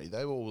January,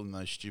 they were all in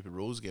those stupid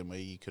rules again where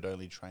you could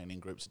only train in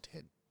groups of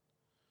 10.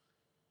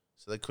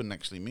 So they couldn't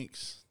actually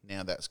mix.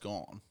 Now that's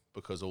gone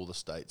because all the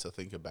states, I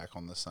think, are back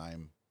on the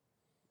same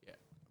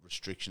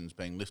restrictions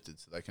being lifted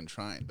so they can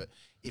train. But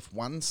if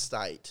one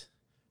state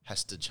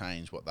has to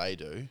change what they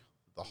do,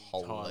 the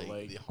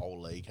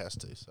whole league has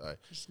to. So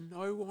just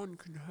no one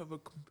can have a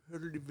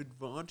competitive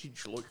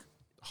advantage. Like,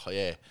 oh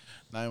yeah,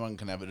 no one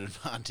can have an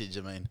advantage.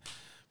 I mean,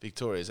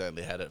 Victoria's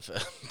only had it for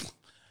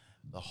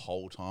the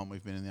whole time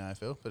we've been in the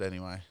AFL. But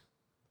anyway,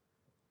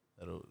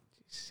 that'll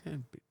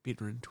sound a bit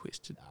bitter and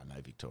twisted. I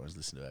know Victorians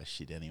listen to our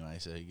shit anyway,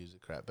 so who gives a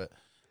crap? But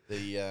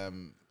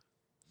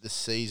the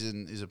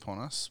season is upon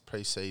us.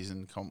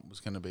 Pre-season comp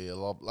was going to be a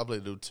lovely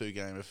little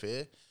 2-game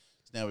affair.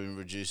 It's now been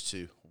reduced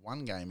to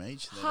 1 game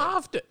each.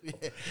 Halved it.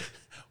 Yeah,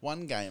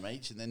 1 game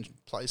each, and then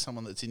play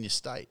someone that's in your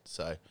state.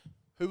 So,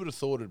 who would have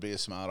thought it'd be a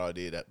smart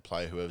idea to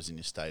play whoever's in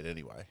your state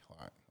anyway?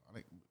 Like, I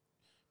think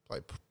play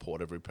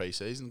Port every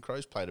pre-season.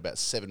 Crows played about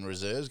 7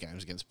 reserves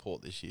games against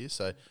Port this year.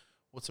 So,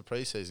 what's a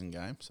pre-season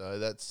game? So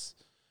that's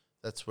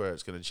where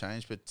it's going to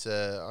change. But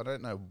I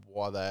don't know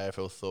why the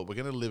AFL thought we're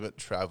going to limit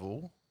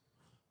travel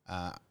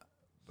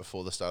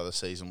before the start of the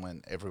season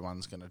when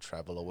everyone's going to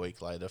travel a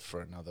week later for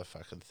another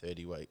fucking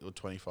 30 weeks or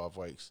 25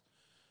 weeks.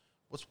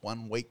 What's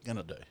 1 week going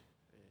to do?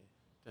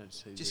 Don't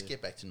see. Just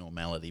get back to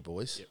normality,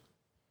 boys. Yep.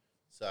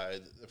 So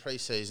the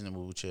pre-season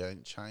will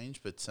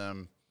change, but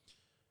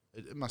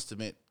it must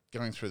admit,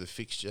 going through the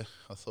fixture,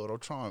 I thought we'll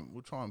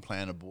try and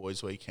plan a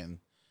boys'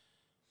 weekend.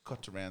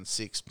 Got to round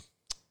 6.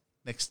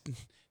 Next,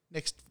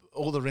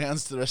 all the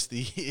rounds to the rest of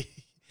the year.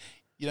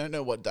 You don't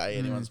know what day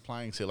anyone's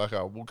playing, so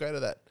we'll go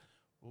to that.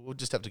 We'll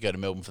just have to go to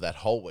Melbourne for that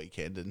whole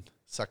weekend and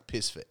suck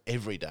piss for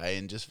every day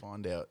and just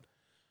find out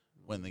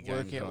when the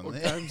game's on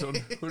there. Game's on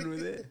when we're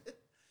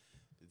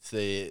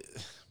there.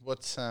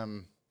 What's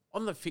on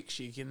the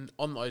fixture.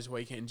 On those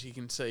weekends you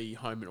can see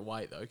home and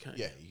away though, can't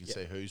you? Yeah, you can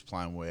see who's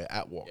playing where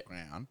at what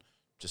ground,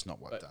 just not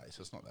what day.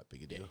 So it's not that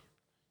big a deal.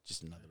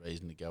 Just another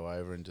reason to go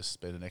over and just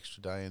spend an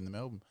extra day in the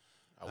Melbourne.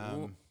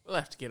 We'll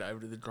have to get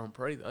over to the Grand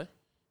Prix though.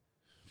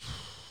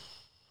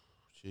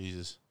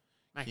 Jesus,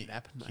 Make it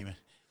happen, mate. Can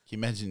you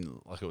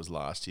imagine like it was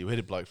last year? We had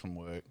a bloke from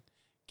work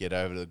get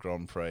over to the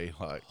Grand Prix.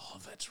 Like, oh,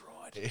 that's right.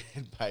 I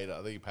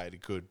think he paid a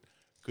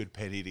good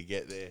penny to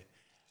get there.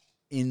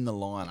 In the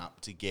lineup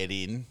to get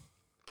in.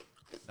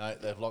 No,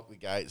 they've locked the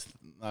gates.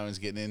 No one's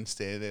getting in.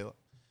 Standing there.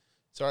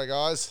 Sorry,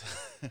 guys.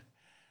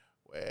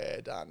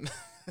 We're done.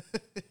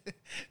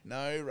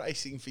 No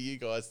racing for you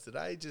guys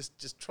today.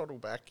 Just trottle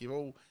back. You're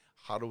all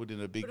huddled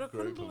in a big group. But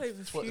I couldn't believe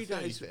of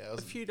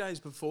a few days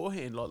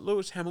beforehand, like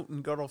Lewis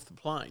Hamilton got off the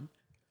plane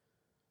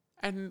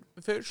and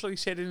virtually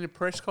said in a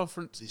press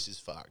conference, "This is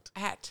fucked."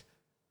 At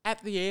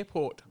the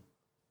airport,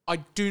 I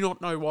do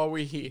not know why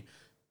we're here.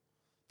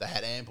 They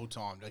had ample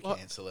time to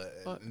cancel it,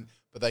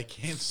 but they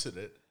cancelled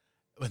it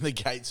when the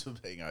gates were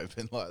being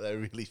opened. Like, they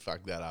really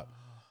fucked that up.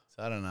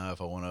 So I don't know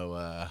if I want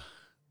to.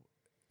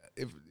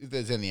 If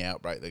there's any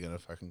outbreak, they're going to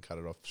fucking cut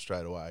it off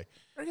straight away.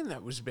 I reckon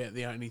that was about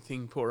the only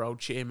thing poor old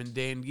Chairman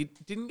Dan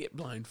didn't get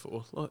blamed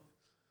for. Like,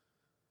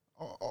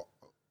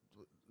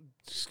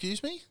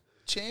 excuse me?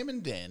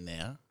 Chairman Dan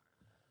now.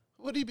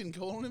 What have you been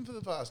calling him for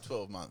the past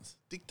 12 months?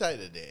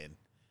 Dictator Dan.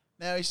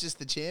 Now he's just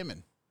the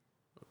chairman.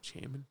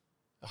 Chairman.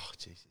 Oh,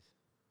 Jesus.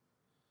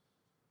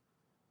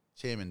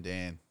 Chairman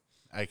Dan,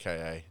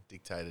 a.k.a.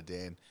 Dictator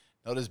Dan.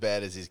 Not as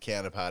bad as his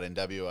counterpart in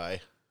WA.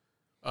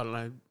 I don't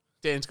know.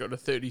 Dan's got a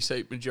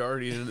 30-seat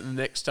majority, and in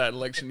the next state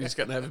election, he's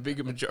going to have a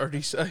bigger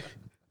majority, so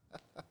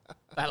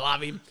they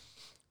love him.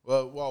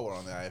 Well, while we're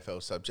on the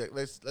AFL subject,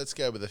 let's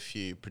go with a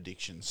few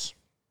predictions.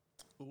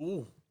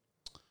 Ooh.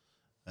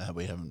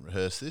 We haven't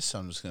rehearsed this, so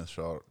I'm just going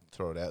to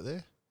throw it out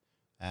there.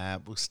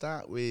 We'll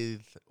start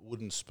with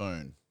Wooden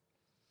Spoon.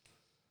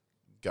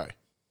 Go.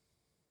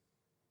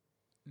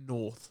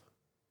 North.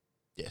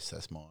 Yes,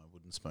 that's my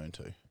Wooden Spoon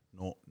too.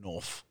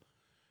 North.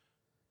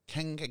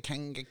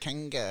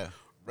 Kanga.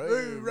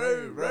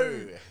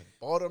 Row.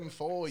 Bottom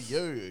for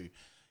you.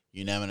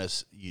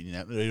 Unanimous.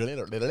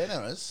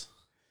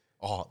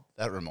 Oh,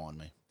 that reminded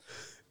me.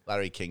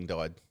 Larry King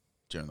died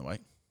during the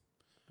week.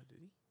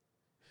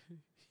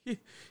 You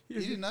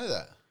didn't know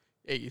that?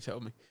 Yeah, you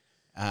told me.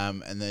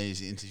 And then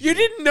he's interviewing. You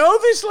didn't know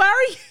this,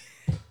 Larry?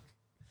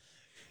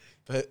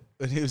 But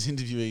when he was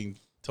interviewing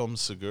Tom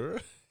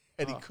Segura,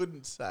 and he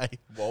couldn't say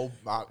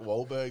Mark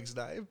Wahlberg's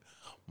name,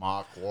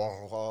 Mark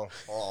Wahlberg.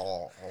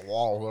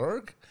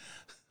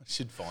 I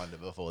should find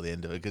it before the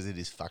end of it because it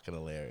is fucking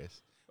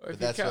hilarious. But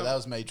that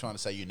was me trying to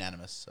say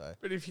unanimous. So,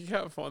 but if you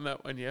can't find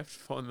that one, you have to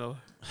find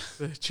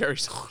the Jerry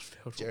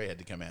Seinfeld. Jerry had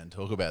to come out and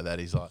talk about that.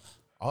 He's like,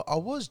 I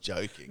was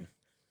joking.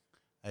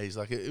 And he's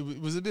like, it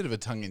was a bit of a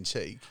tongue in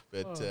cheek,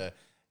 but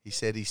he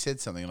said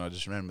something, and I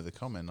just remember the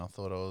comment. And I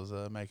thought I was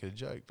making a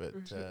joke, but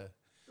it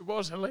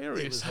was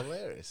hilarious. It was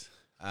hilarious.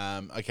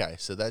 Okay,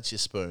 so that's your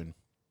spoon.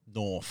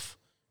 North.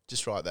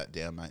 Just write that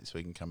down, mate, so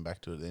we can come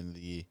back to it at the end of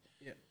the year.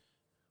 Yeah.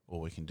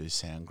 Or we can do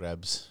sound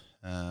grabs.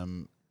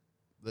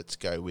 Let's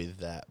go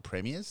with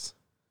premiers.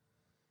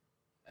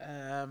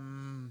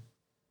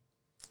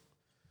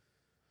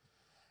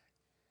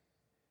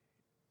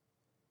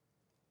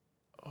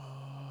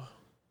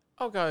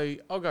 I'll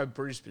go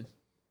Brisbane.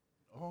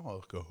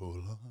 Oh, go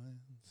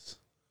Lions.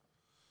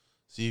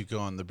 So you've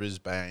gone the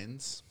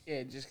Brisbanes.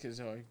 Yeah, just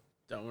because I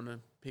don't want to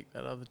pick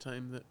that other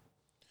team that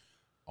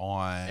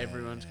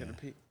everyone's going to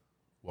pick.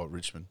 What,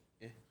 Richmond?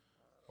 Yeah.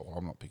 Oh,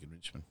 I'm not picking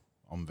Richmond.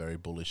 I'm very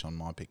bullish on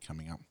my pick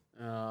coming up.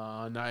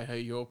 I know who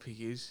your pick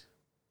is.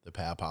 The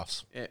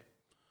Powerpuffs. Yeah.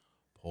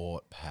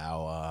 Port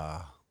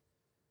Power.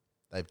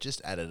 They've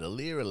just added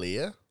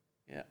Aliir.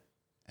 Yeah.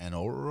 And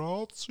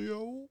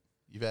Orazio.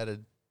 You've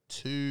added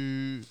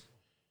two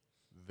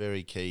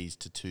very keys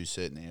to two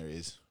certain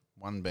areas.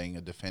 One being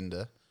a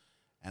defender.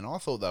 And I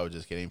thought they were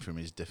just getting from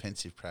his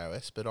defensive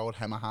prowess, but old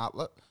Hammer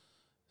Hartlett,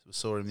 we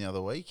saw him the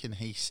other week, and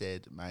he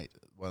said, mate,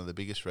 one of the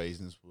biggest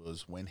reasons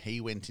was when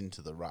he went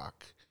into the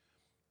ruck,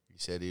 he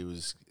said he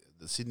was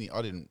the Sydney.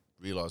 I didn't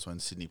realise when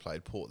Sydney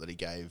played Port that he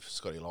gave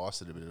Scotty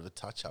Lycett a bit of a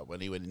touch up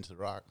when he went into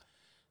the ruck.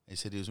 He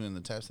said he was winning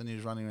the taps, then he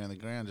was running around the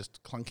ground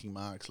just clunking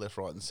marks left,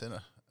 right, and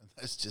centre. And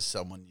that's just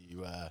someone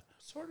you.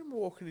 Saw him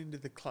walking into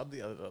the club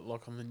the other day,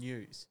 like on the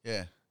news.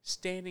 Yeah.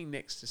 Standing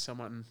next to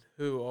someone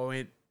who I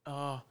went,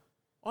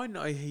 I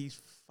know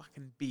he's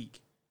fucking big.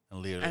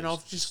 And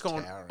I've just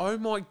gone, towering. oh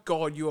my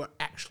God, you are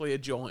actually a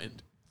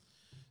giant.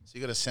 So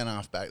you got a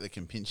centre-half back that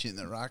can pinch you in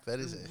the ruck. That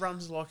is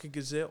runs like a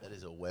gazelle. That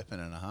is a weapon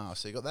and a half.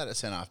 So you got that at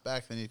centre-half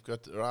back. Then you've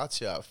got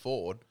Orazio at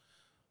forward,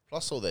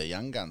 plus all their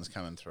young guns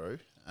coming through.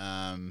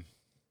 And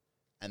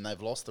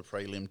they've lost the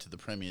prelim to the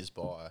Premiers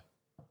by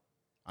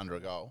under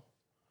a goal.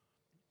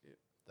 Yep.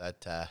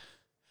 That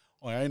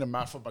I ain't a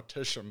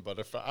mathematician, but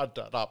if I add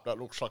that up, that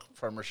looks like a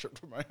premiership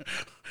to me.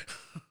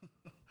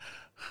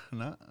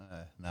 No.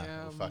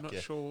 Yeah, I'm not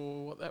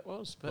sure what that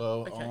was. But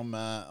well,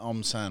 okay.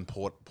 I'm saying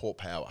Port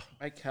Power.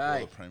 Okay. For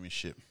the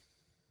premiership.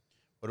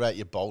 What about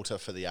your bolter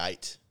for the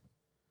 8?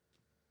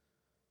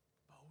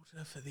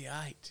 Bolter for the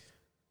 8.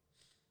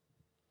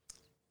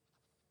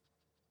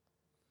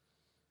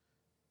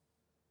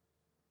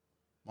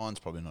 Mine's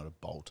probably not a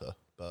bolter,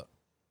 but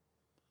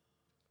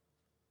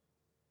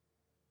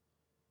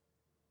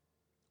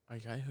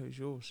okay. Who's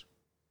yours?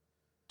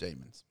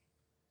 Demons.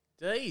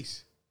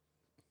 D's.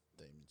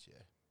 Demons, yeah.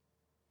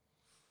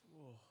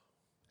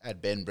 Add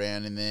Ben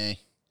Brown in there.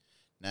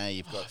 Now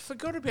you've got. I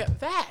forgot about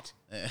that.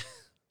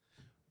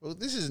 Well,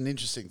 this is an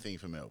interesting thing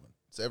for Melbourne.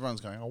 So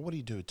everyone's going, what do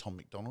you do with Tom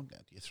McDonald now?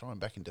 Do you throw him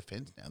back in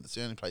defence now? That's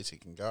the only place he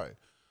can go.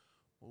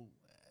 Well,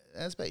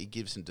 how's about you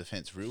give some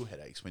defence real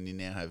headaches when you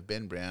now have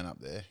Ben Brown up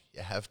there,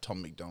 you have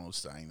Tom McDonald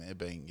staying there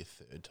being your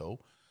third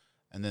tall,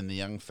 and then the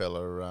young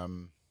fella,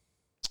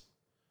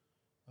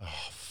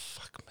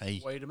 fuck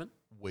me.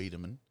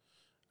 Wiedemann.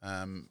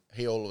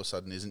 He all of a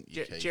sudden isn't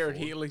your key Jared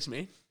forward. Healy's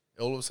man.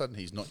 All of a sudden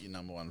he's not your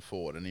number one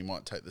forward, and he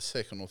might take the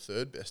second or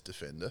third best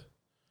defender.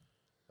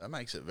 That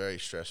makes it very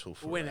stressful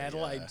for when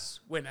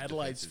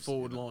Adelaide's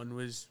forward line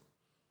was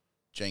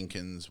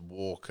Jenkins,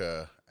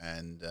 Walker,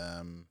 and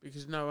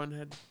because no one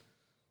had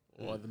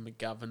either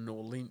McGovern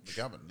or Lynch.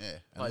 McGovern, yeah,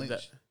 and Lynch.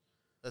 That.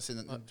 That's in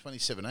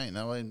 2017.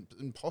 They were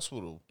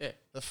impossible to. Yeah,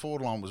 the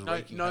forward line was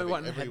wreaking no havoc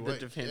one every had week.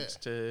 the defence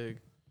to.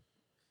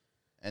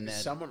 And then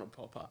someone will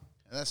pop up.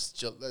 And that's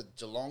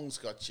Geelong's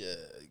got your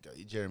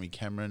Jeremy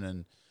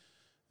Cameron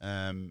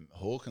and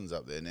Hawkins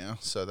up there now,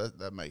 so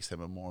that makes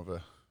them more of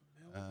a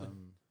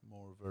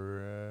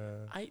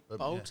Eight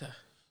bolter. Yeah.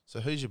 So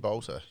who's your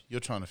bolter? You're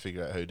trying to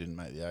figure out who didn't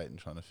make the 8 and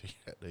trying to figure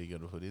out who you're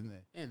going to put in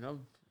there. And I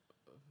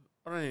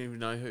don't even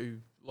know who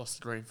lost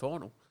the grand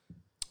final.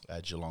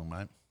 Geelong,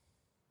 mate.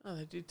 Oh,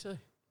 they did too.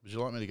 Would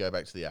you like me to go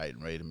back to the 8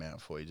 and read them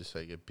out for you, just so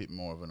you get a bit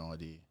more of an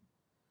idea?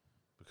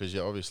 Because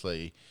you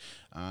obviously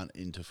aren't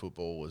into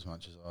football as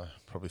much as I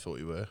probably thought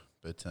you were.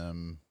 But I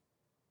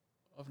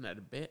haven't had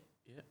a bet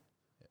yet.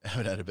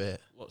 haven't had a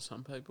bet. Like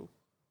some people.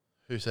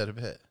 Who's had a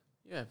bet?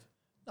 You have.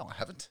 No, I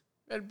haven't.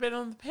 You had a bet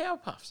on the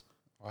Powerpuffs.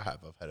 I have.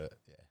 I've had a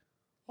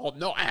Oh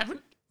no, I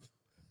haven't.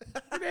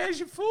 How's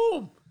your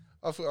form?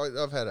 I've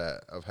had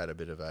a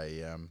bit of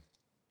a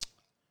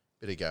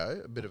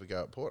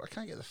go at Port. I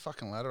can't get the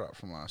fucking ladder up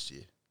from last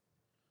year.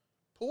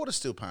 Port are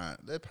still paying.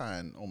 They're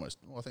paying almost.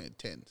 Well, I think at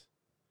 10s,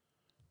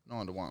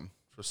 9-1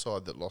 for a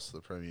side that lost the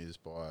premiers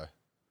by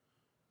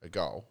a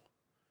goal.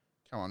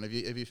 Come on, have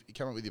you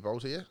come up with your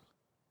bolter yet?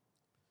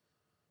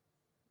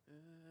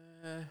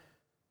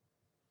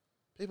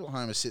 People at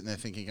home are sitting there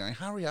thinking, going,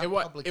 "Hurry up,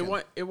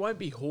 publican." It won't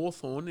be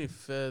Hawthorn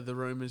if the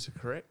rumours are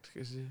correct,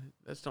 because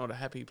that's not a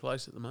happy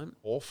place at the moment.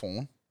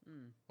 Hawthorn.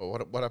 Well,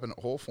 what happened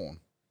at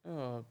Hawthorn?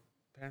 Oh,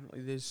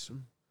 apparently there's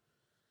some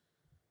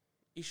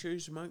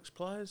issues amongst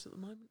players at the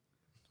moment.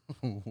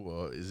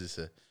 Well, is this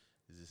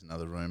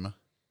another rumour?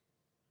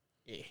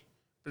 Yeah,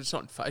 but it's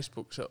on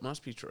Facebook, so it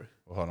must be true.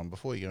 Well, hold on.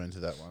 Before you go into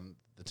that one,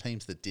 the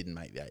teams that didn't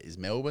make that is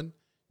Melbourne,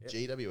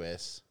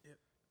 GWS,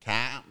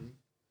 Carlton,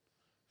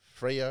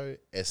 Freo,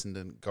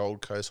 Essendon,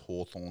 Gold Coast,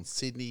 Hawthorn,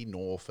 Sydney,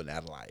 North, and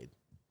Adelaide.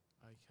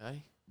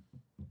 Okay.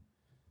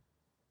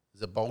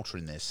 There's a bolter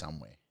in there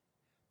somewhere.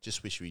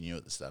 Just wish we knew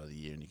at the start of the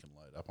year and you can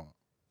load up on it.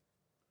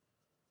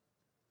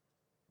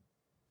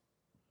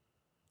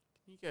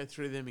 Can you go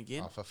through them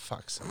again? Oh, for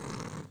fuck's sake.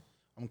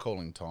 I'm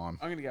calling time.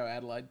 I'm going to go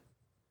Adelaide.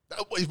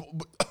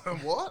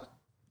 What?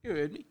 You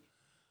heard me.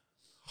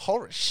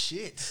 Horror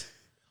shit.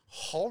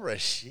 Horror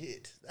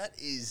shit. That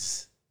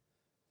is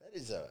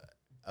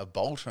a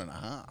bolter and a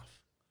half.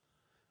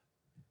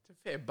 It's a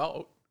fair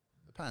bolt.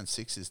 They're paying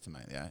 6s to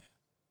make the 8.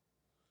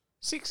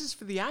 6s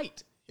for the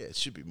 8. Yeah, it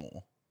should be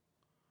more.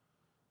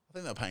 I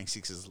think they're paying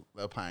 6s.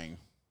 They were paying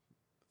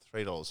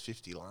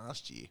 $3.50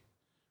 last year,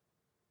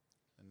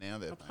 and now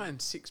they're paying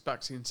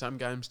 $6 in some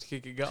games to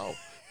kick a goal.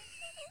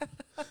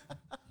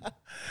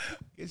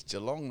 Against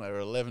Geelong, they were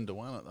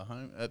 11-1 at the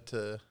home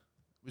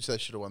which they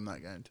should have won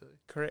that game too.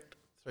 Correct.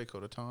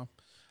 3/4 time.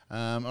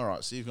 All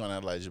right, so you've gone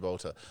Adelaide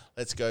Gibraltar.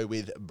 Let's go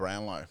with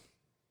Brownlow.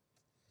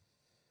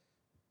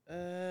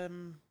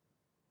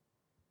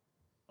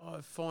 I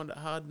find it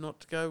hard not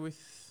to go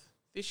with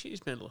this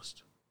year's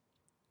medalist.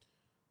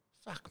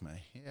 Fuck me.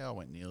 Yeah, I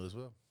went Neil as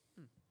well.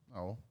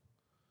 Oh, well.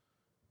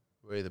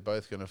 We're either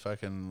both going to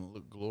fucking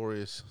look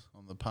glorious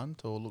on the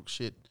punt or look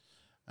shit.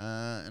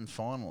 And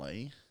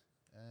finally,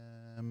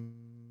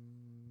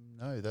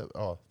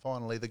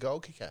 finally the goal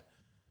kicker.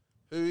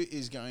 Who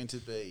is going to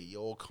be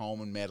your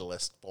Coleman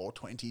medalist for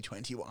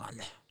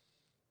 2021?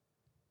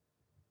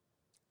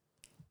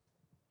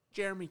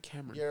 Jeremy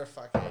Cameron. You're a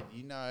fuckhead.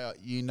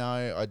 You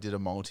know I did a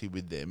multi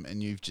with them,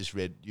 and you're just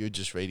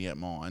reading out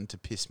mine to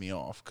piss me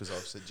off because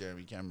I've said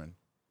Jeremy Cameron.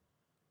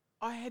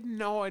 I had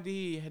no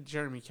idea you had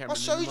Jeremy Cameron. I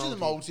showed you the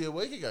multi a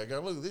week ago.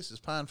 Go, look at this.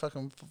 It's paying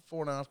fucking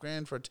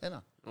 $4,500 for a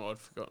tenner. Oh, I'd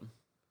forgotten.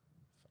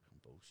 Fucking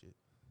bullshit.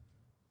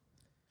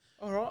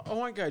 All right, I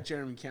won't go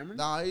Jeremy Cameron.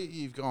 No,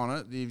 you've gone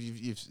it.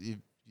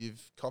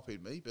 You've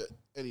copied me. But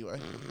anyway,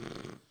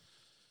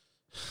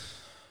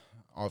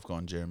 I've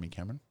gone Jeremy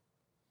Cameron.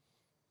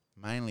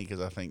 Mainly because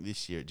I think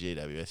this year at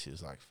GWS he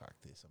was like, fuck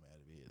this, I'm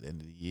out of here at the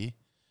end of the year.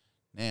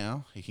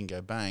 Now he can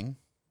go bang.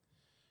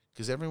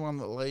 Because everyone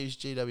that leaves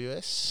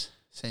GWS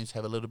seems to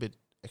have a little bit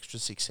extra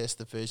success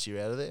the first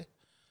year out of there.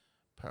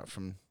 Apart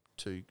from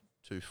two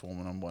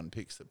former number 1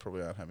 picks that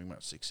probably aren't having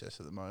much success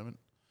at the moment.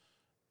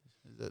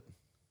 Is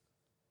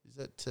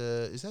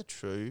that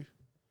true?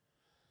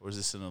 Or is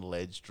this an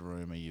alleged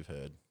rumour you've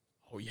heard?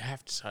 Oh, you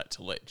have to say it's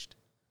alleged.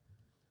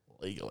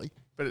 Legally.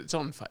 But it's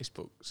on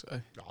Facebook, so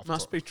it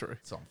must be true.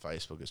 It's on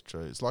Facebook, it's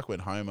true. It's like when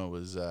Homer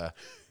was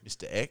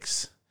Mr.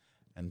 X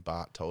and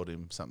Bart told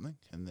him something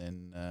and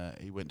then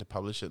he went to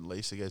publish it and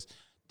Lisa goes,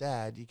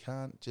 Dad, you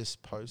can't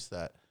just post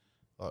that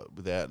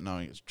without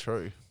knowing it's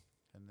true.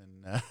 And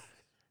then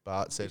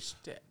Bart said,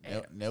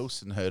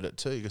 Nelson heard it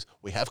too. He goes,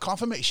 we have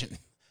confirmation.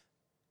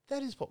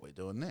 That is what we're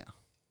doing now.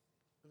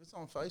 If it's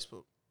on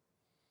Facebook,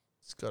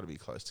 it's got to be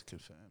close to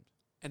confirmed.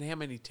 And how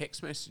many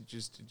text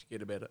messages did you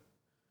get about it?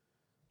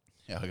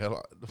 Yeah, I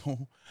got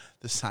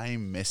the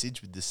same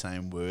message with the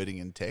same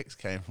wording and text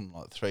came from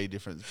 3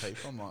 different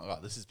people. I'm like, oh,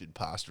 this has been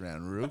passed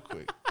around real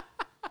quick.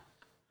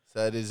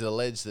 So it is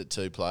alleged that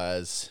 2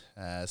 players,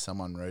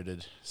 someone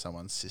rooted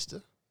someone's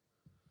sister,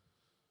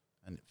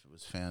 and it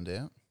was found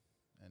out,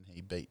 and he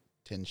beat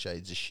 10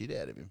 shades of shit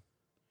out of him.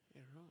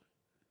 Yeah, right.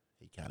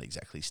 He can't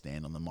exactly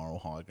stand on the moral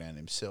high ground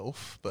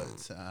himself,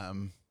 but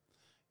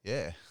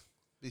yeah,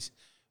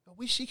 I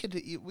wish you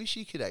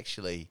could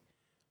actually,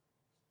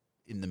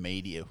 in the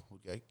media,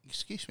 would go,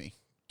 excuse me,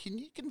 can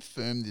you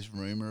confirm this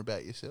rumour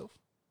about yourself?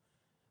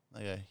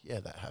 They go, yeah,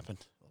 that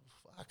happened.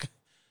 Oh, fuck. Can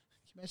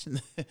you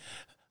imagine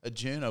a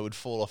journo would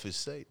fall off his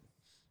seat?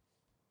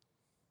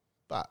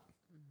 But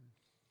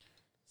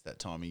it's that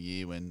time of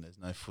year when there's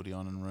no footy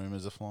on and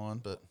rumours are flying.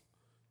 But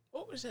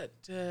What was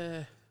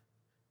that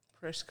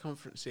press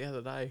conference the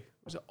other day?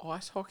 Was it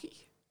ice hockey?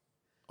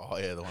 oh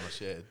yeah, the one I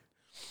shared,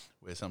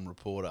 where some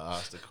reporter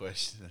asked a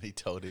question and he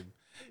told him,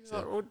 He's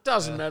like, well, it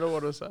doesn't matter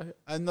what I say.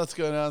 "I'm not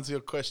going to answer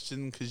your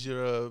question because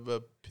you're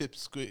a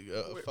pipsqueak,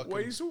 a fucking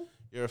Weasel?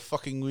 You're a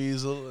fucking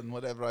weasel, and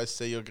whatever I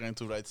say, you're going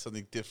to write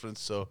something different.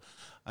 So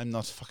I'm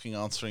not fucking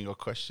answering your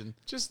question."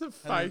 Just the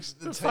face.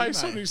 the The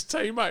face on teammate. his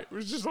teammate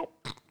was just like...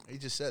 He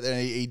just sat there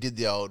and he did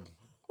the old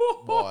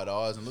wide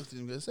eyes and looked at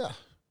him and goes, "Ah."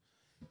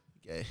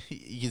 Yeah,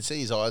 you can see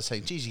his eyes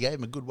saying, "Geez, you gave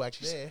him a good whack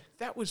there."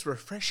 That was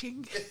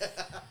refreshing.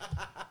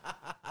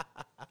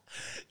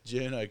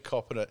 Journo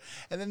copping it,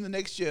 and then the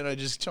next journo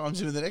just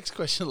chimes in with the next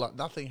question like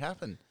nothing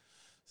happened.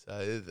 So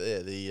yeah,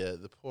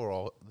 the poor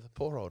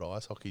old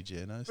ice hockey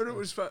journos. But it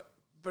was...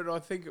 But I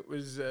think it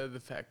was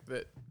the fact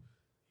that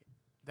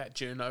that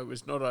journo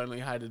was not only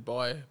hated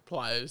by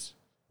players...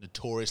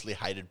 Notoriously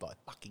hated by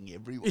fucking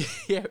everyone.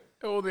 Yeah,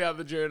 all the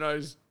other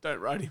journos don't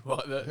rate him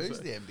like that. Who's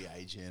so. the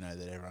NBA journo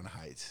that everyone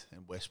hates?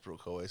 And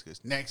Westbrook always goes,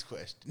 "Next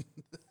question."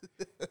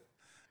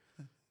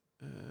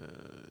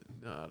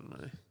 No, I don't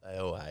know. They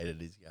all hated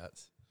his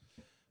guts.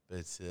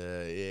 But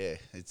yeah,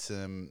 it's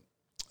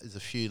there's a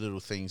few little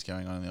things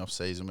going on in the off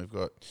season.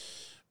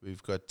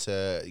 We've got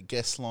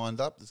guests lined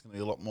up. There's going to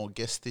be a lot more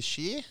guests this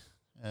year.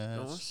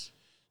 Nice.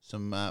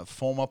 Some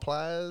former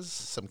players,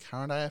 some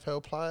current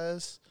AFL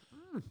players.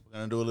 We're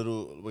going to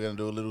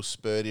do a little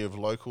spurty of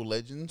local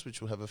legends, which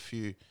will have a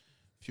few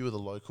of the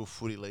local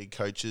footy league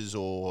coaches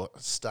or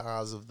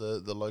stars of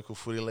the local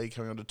footy league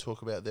coming on to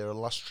talk about their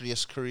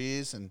illustrious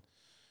careers and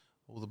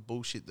all the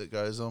bullshit that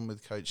goes on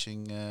with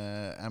coaching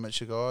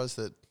amateur guys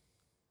that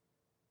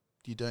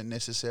you don't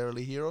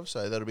necessarily hear of.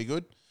 So that'll be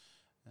good.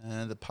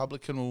 The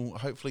publican will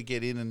hopefully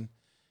get in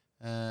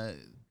and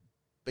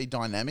be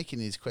dynamic in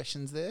his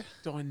questions there.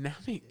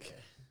 Dynamic. Yeah.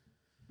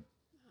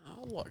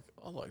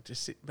 I like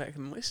just sitting back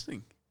and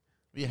listening.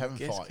 You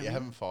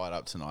haven't fired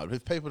up tonight. But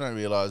if people don't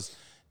realise,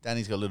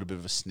 Danny's got a little bit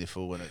of a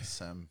sniffle and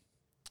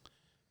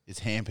it's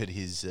hampered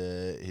his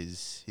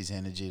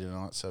energy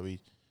tonight. So we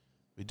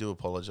do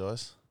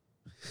apologise.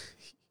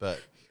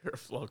 But You're a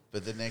flog.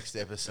 But the next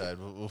episode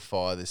we'll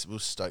fire this. We'll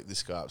stoke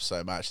this guy up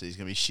so much that he's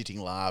going to be shitting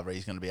lava.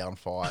 He's going to be on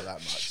fire that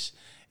much.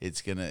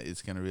 It's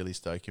gonna really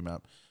stoke him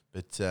up.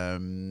 But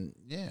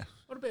yeah.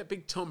 What about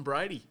big Tom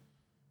Brady?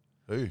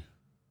 Who?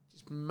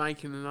 Just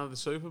making another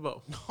Super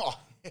Bowl. Oh,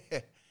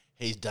 yeah.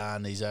 He's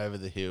done. He's over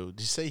the hill.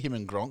 Did you see him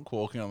and Gronk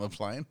walking on the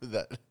plane with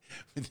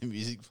the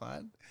music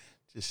playing?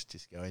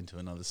 Just go into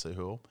another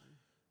Super Bowl.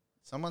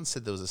 Someone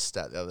said there was a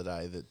stat the other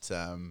day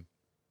that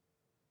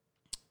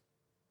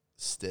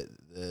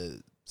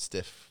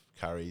Steph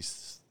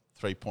Curry's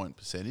 3-point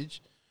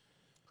percentage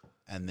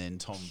and then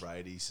Tom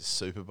Brady's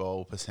Super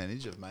Bowl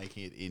percentage of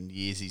making it in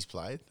years he's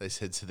played. They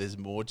said so there's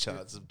more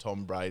chance of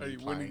Tom Brady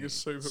winning a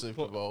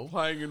Super Bowl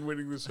playing and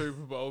winning the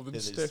Super Bowl than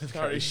Steph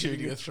Curry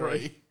shooting a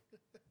three.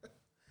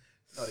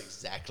 Not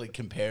exactly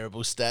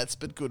comparable stats,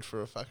 but good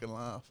for a fucking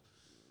laugh.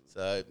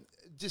 So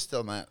just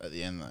on that at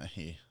the end though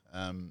here,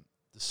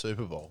 the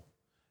Super Bowl.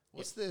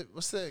 What's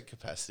the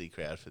capacity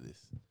crowd for this?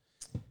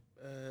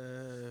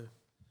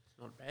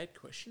 Not a bad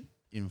question.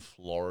 In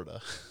Florida.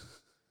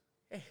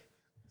 Yeah.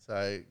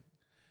 So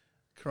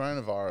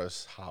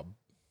coronavirus hub.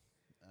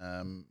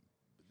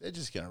 They're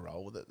just going to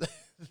roll with it.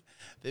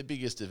 Their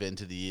biggest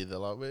event of the year. They're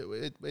like,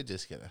 we're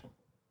just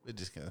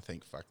gonna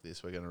think, fuck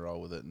this. We're going to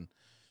roll with it and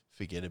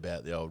forget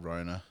about the old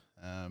Rona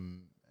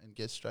and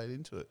get straight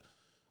into it.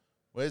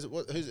 Where's it?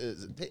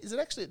 Is it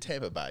actually at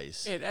Tampa Bay?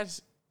 Yeah, that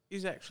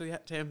is actually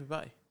at Tampa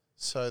Bay.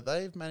 So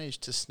they've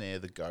managed to snare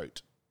the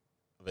GOAT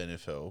of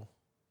NFL,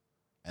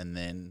 and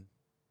then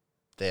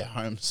their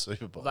home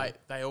Super Bowl.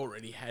 They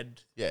already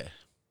had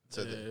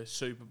So the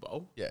Super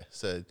Bowl. Yeah,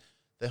 so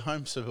their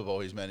home Super Bowl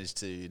he's managed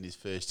to, in his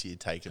first year,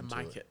 take him to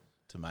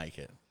make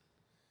it.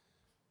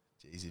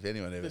 Jeez, if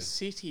anyone ever... The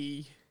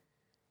city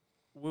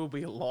will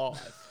be alive.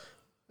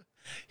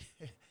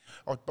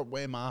 Oh, but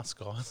wear masks,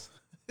 guys.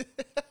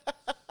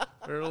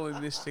 We're all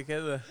in this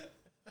together.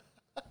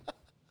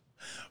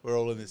 We're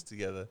all in this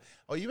together.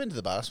 Oh, you went to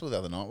the basketball the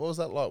other night. What was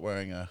that like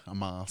wearing a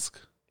mask?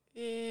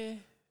 Yeah.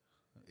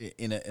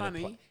 In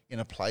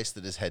a place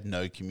that has had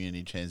no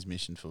community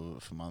transmission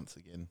for months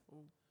again.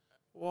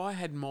 Well, I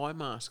had my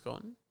mask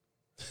on.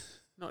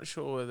 Not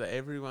sure whether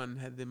everyone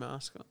had their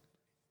mask on.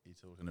 You're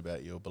talking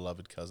about your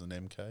beloved cousin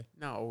MK?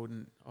 No, I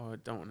wouldn't. I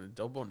don't want to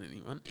dob on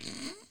anyone.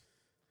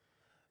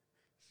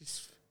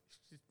 Just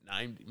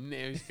named him.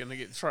 Now he's going to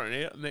get thrown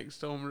out next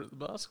time we're at the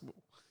basketball.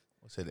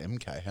 I said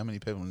MK. How many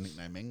people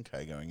nickname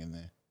MK going in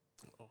there?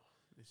 Oh,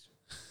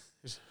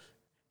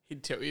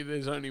 he'd tell you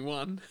there's only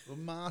one. Well,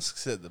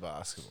 masks at the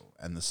basketball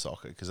and the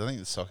soccer, because I think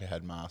the soccer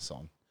had masks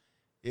on,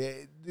 Yeah,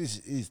 this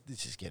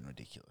is getting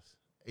ridiculous.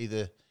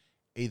 Either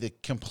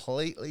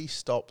completely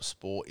stop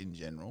sport in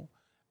general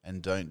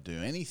and don't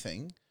do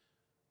anything,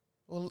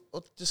 or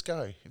just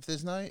go. If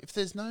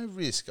there's no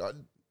risk,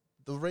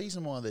 the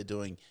reason why they're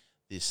doing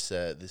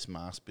this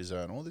mask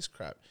bizarre and all this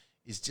crap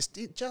is just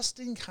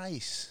in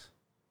case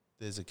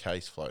there's a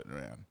case floating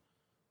around.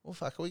 Well,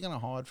 fuck, are we going to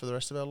hide for the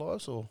rest of our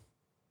lives, or?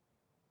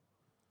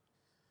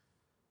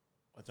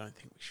 I don't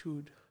think we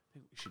should. I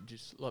think we should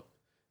just look.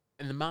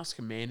 And the mask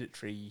are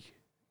mandatory.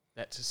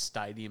 That's a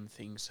stadium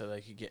thing, so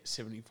they could get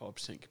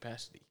 75%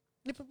 capacity.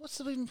 Yeah, but what's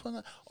the even point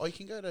of that? Oh, you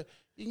can go to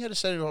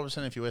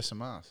 75% if you wear some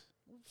mask.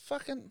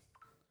 Fucking,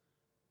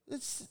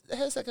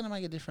 how's that going to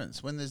make a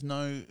difference when there's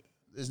no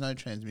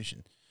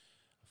transmission?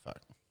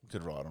 Fuck, we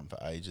could ride on for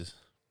ages.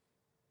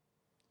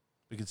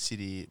 We could sit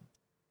here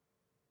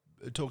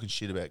talking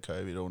shit about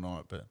COVID all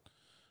night, but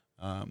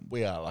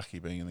we are lucky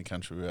being in the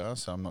country we are,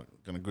 so I'm not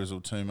going to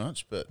grizzle too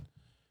much, but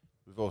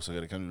we've also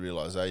got to come to the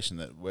realisation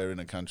that we're in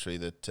a country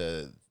that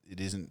it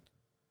isn't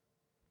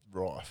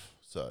rife,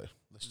 so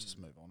let's just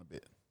move on a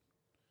bit.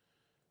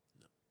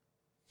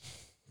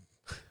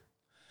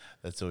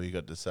 That's all you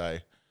got to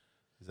say.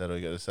 Is that all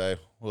you got to say?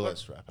 Well,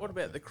 let's wrap it up. What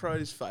about the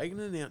Crows Fagan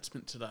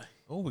announcement today?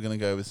 Oh, we're going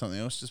to go with something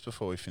else just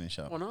before we finish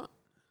up. Why not?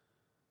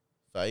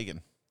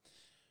 Fagan.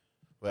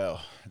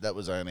 Well, that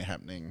was only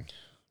happening.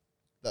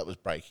 That was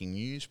breaking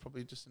news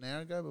probably just an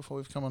hour ago before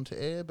we've come onto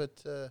air.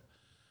 But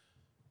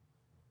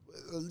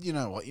you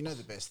know what? You know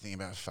the best thing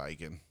about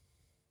Fagan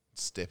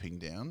stepping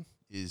down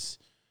is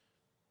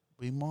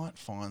we might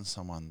find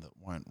someone that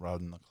won't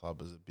run the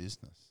club as a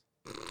business.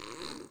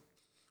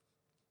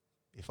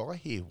 If I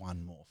hear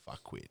one more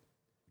fuckwit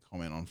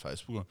comment on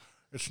Facebook, going,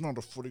 it's not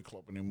a footy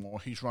club anymore,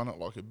 he's run it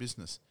like a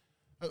business.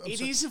 It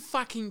is a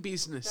fucking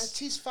business. That's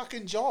his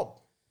fucking job.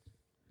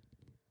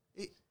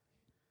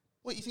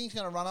 What, you think he's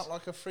going to run it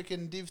like a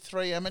freaking Div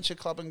 3 amateur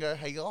club and go,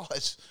 hey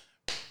guys,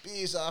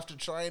 beers after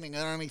training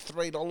are only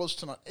 $3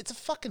 tonight? It's a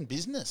fucking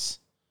business.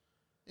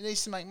 He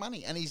needs to make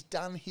money, and he's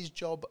done his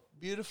job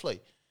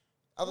beautifully.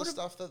 Other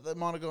stuff that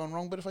might have gone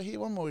wrong, but if I hear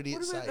one more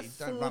idiot say,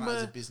 don't run it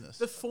as a business.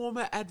 The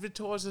former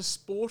Advertiser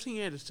sporting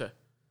editor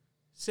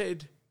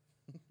said...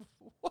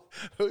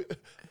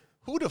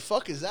 Who the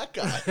fuck is that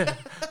guy?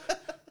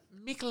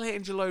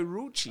 Michelangelo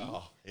Rucci.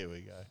 Oh, here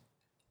we go.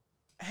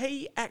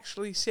 He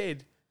actually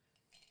said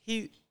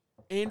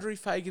Andrew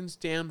Fagan's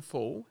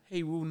downfall,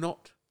 he will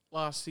not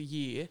last a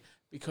year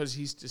because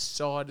he's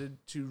decided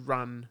to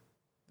run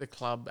the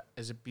club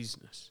as a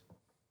business.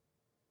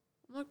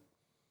 I'm like,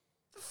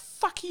 the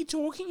fuck are you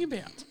talking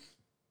about?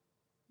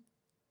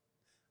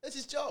 That's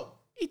his job.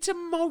 It's a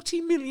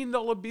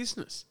multi-million-dollar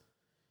business.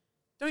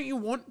 Don't you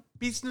want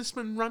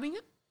businessmen running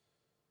it?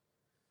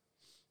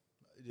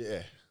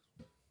 Yeah.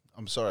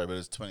 I'm sorry, but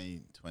it's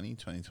 2020,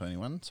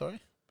 2021, sorry.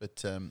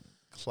 But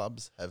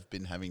clubs have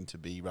been having to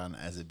be run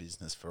as a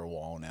business for a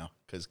while now.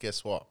 Because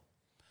guess what?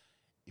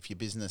 If your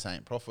business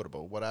ain't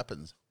profitable, what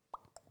happens?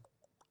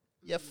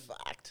 You're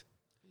fucked.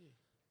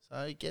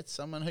 So get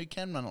someone who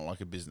can run it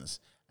like a business.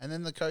 And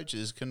then the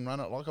coaches can run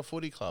it like a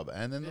footy club.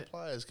 And then the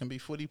players can be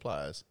footy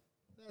players.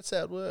 That's how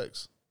it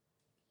works.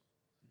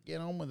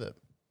 Get on with it.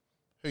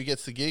 Who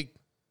gets the gig?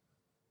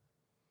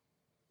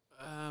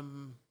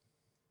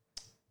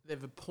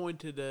 They'll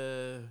appoint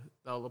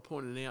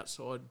an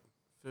outside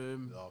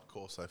firm. Oh, of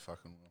course they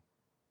fucking will.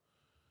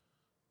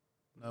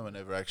 No one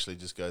ever actually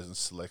just goes and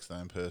selects their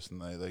own person.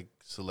 They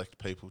select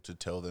people to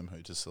tell them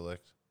who to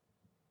select.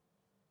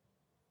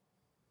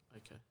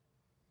 Okay.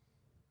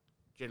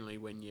 Generally,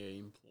 when you're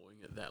employing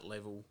at that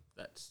level,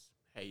 that's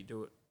how you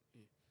do it.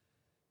 Yeah.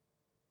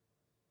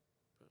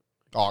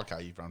 Oh,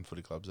 okay. You've run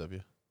footy clubs, have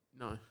you?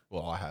 No.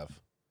 Well, I have.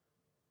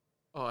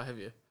 Oh, have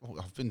you?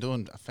 Well, I've been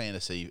doing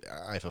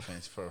AFL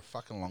fantasy for a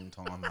fucking long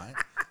time, mate.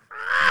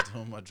 I'm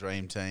doing my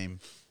dream team.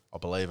 I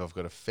believe I've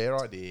got a fair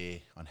idea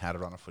on how to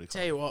run a footy club.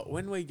 Tell you what,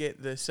 when we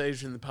get the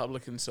Caesar and the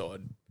Publican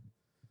side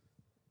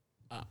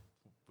up,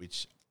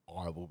 which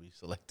I will be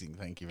selecting,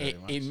 thank you very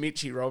much. In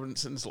Mitchie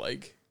Robinson's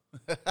league,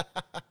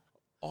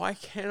 I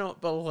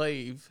cannot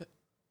believe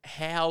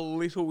how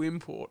little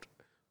import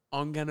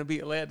I'm going to be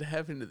allowed to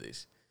have into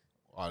this.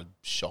 I'm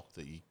shocked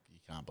that you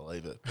can't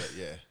believe it, but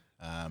yeah.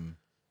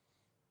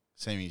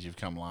 Seeing as you've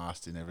come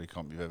last in every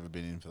comp you've ever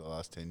been in for the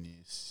last 10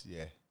 years,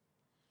 yeah.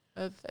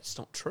 That's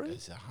not true.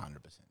 It's 100%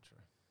 true.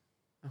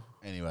 Oh.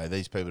 Anyway,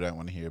 these people don't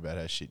want to hear about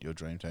how shit your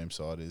dream team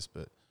side is,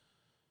 but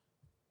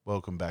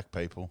welcome back,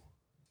 people.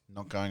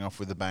 Not going off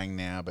with a bang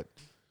now, but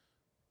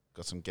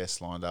got some guests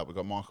lined up. We've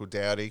got Michael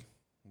Dowdy,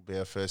 will be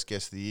our first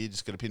guest of the year.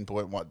 Just got to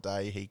pinpoint what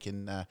day he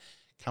can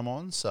come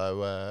on. So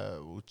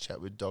we'll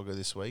chat with Dogger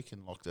this week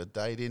and lock the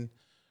date in.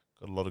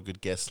 Got a lot of good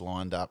guests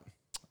lined up.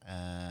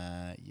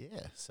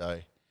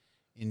 So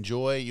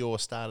enjoy your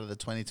start of the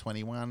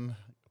 2021.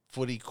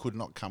 Footy could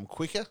not come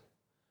quicker.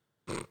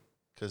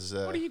 Cause,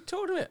 what are you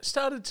talking about?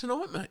 Started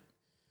tonight, mate.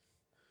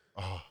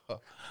 Oh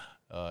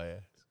yeah.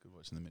 It's good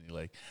watching the mini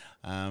league.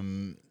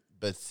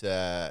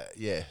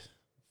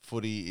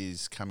 Footy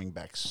is coming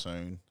back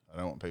soon. I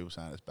don't want people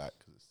saying it's back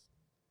because it's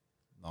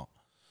not.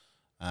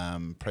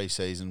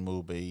 Pre-season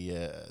will be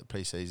our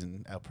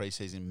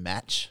pre-season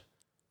match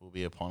will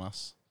be upon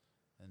us,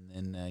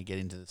 and then get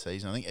into the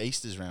season. I think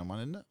Easter's round 1,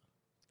 isn't it?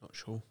 Not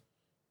sure.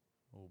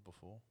 Or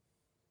before.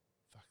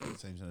 Fuck, it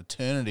seems an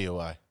eternity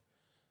away.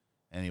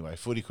 Anyway,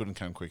 footy couldn't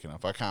come quick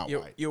enough. I can't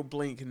wait. You'll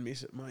blink and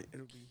miss it, mate.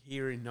 It'll be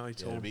here in no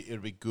time. It'll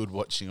be good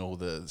watching all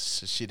the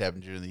shit happen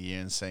during the year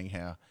and seeing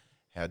how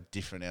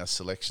different our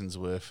selections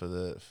were for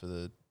the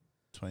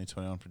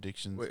 2021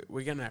 predictions.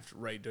 We're going to have to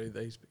redo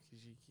these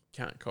because you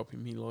can't copy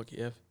me like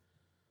you have.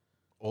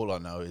 All I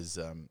know is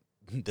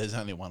there's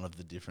only one of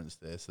the difference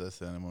there, so that's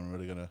the only one we're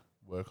really going to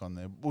work on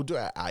there. We'll do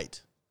our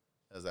 8.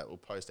 How's that? We'll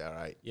post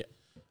our 8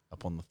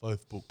 up on the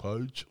Facebook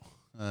page.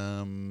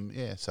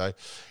 So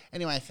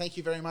anyway, thank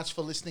you very much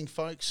for listening,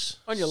 folks.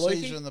 On your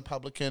Lukey. Caesar and the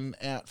Publican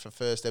out for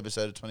first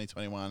episode of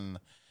 2021.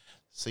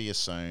 See you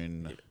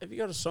soon. Have you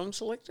got a song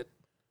selected?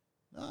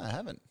 No, I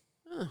haven't.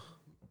 Oh.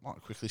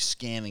 Might quickly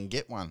scan and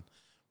get one.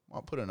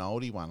 Might put an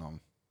oldie one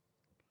on.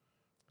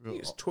 I think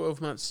it's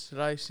 12 months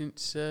today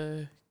since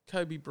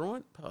Kobe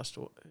Bryant passed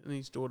away and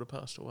his daughter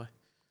passed away.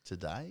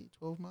 Today,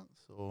 12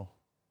 months or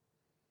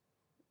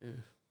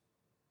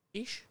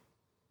ish.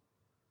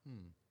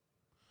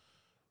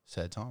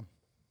 Sad time.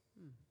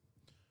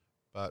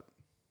 But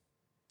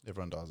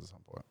everyone dies at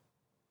some point.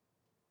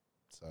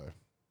 So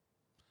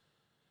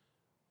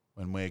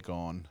when we're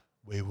gone,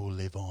 we will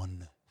live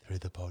on through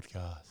the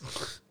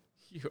podcast.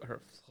 You are a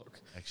vlog.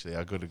 Actually,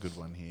 I got a good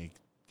one here.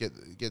 Get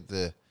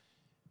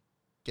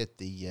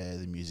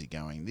the music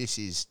going. This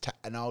is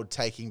an old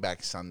Taking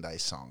Back Sunday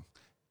song.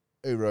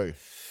 Uru.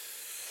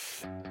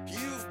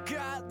 You've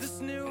got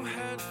this new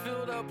head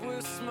filled up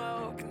with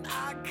smoke, and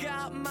I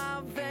got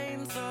my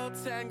veins all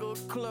tangled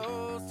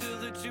close to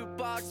the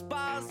jukebox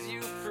bars you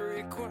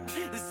frequent,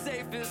 the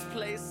safest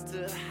place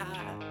to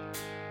hide.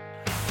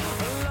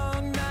 A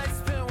long night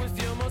spent with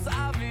your most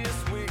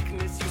obvious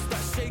weakness, you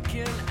start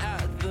shaking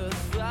at the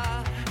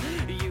thought.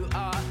 You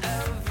are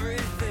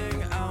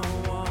everything I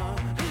want,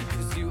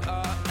 'cause you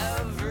are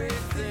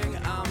everything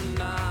I'm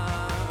not.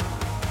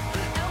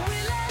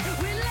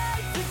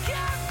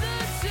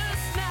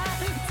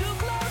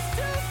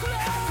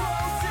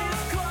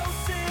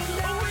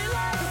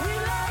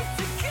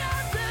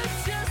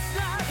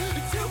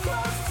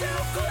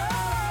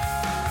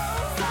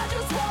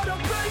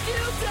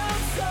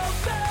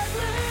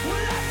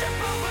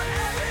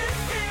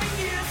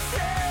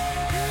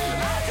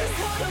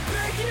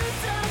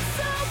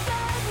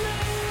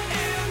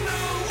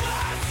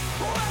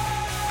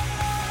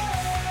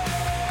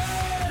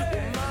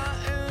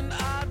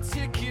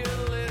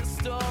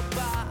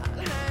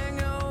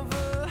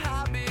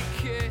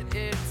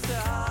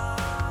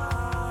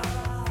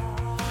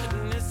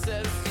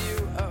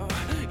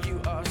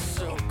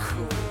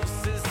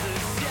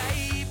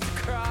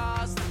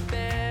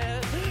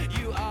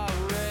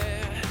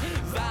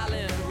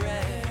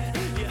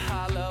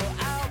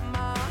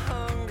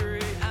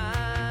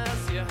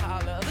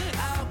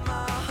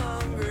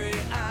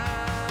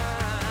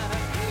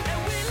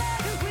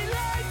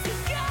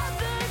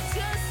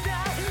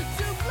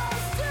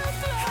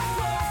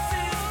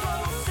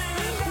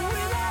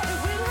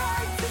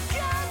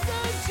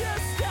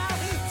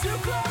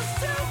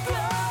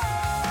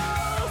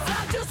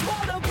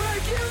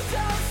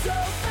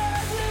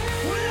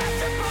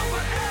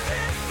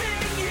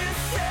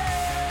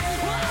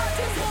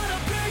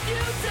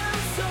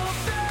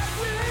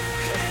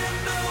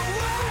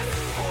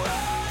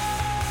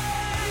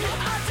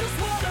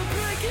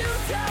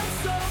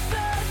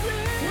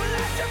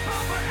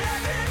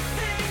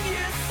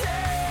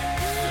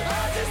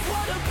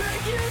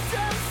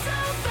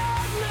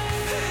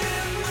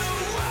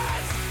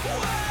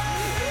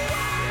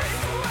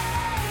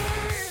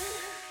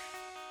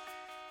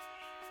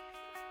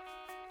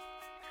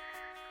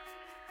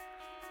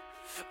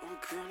 I'm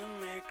gonna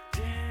make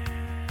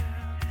damn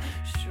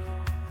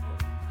sure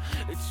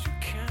that you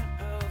can't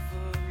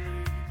ever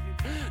leave.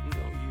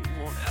 No, you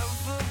won't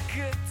ever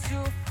get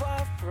too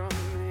far from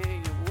me.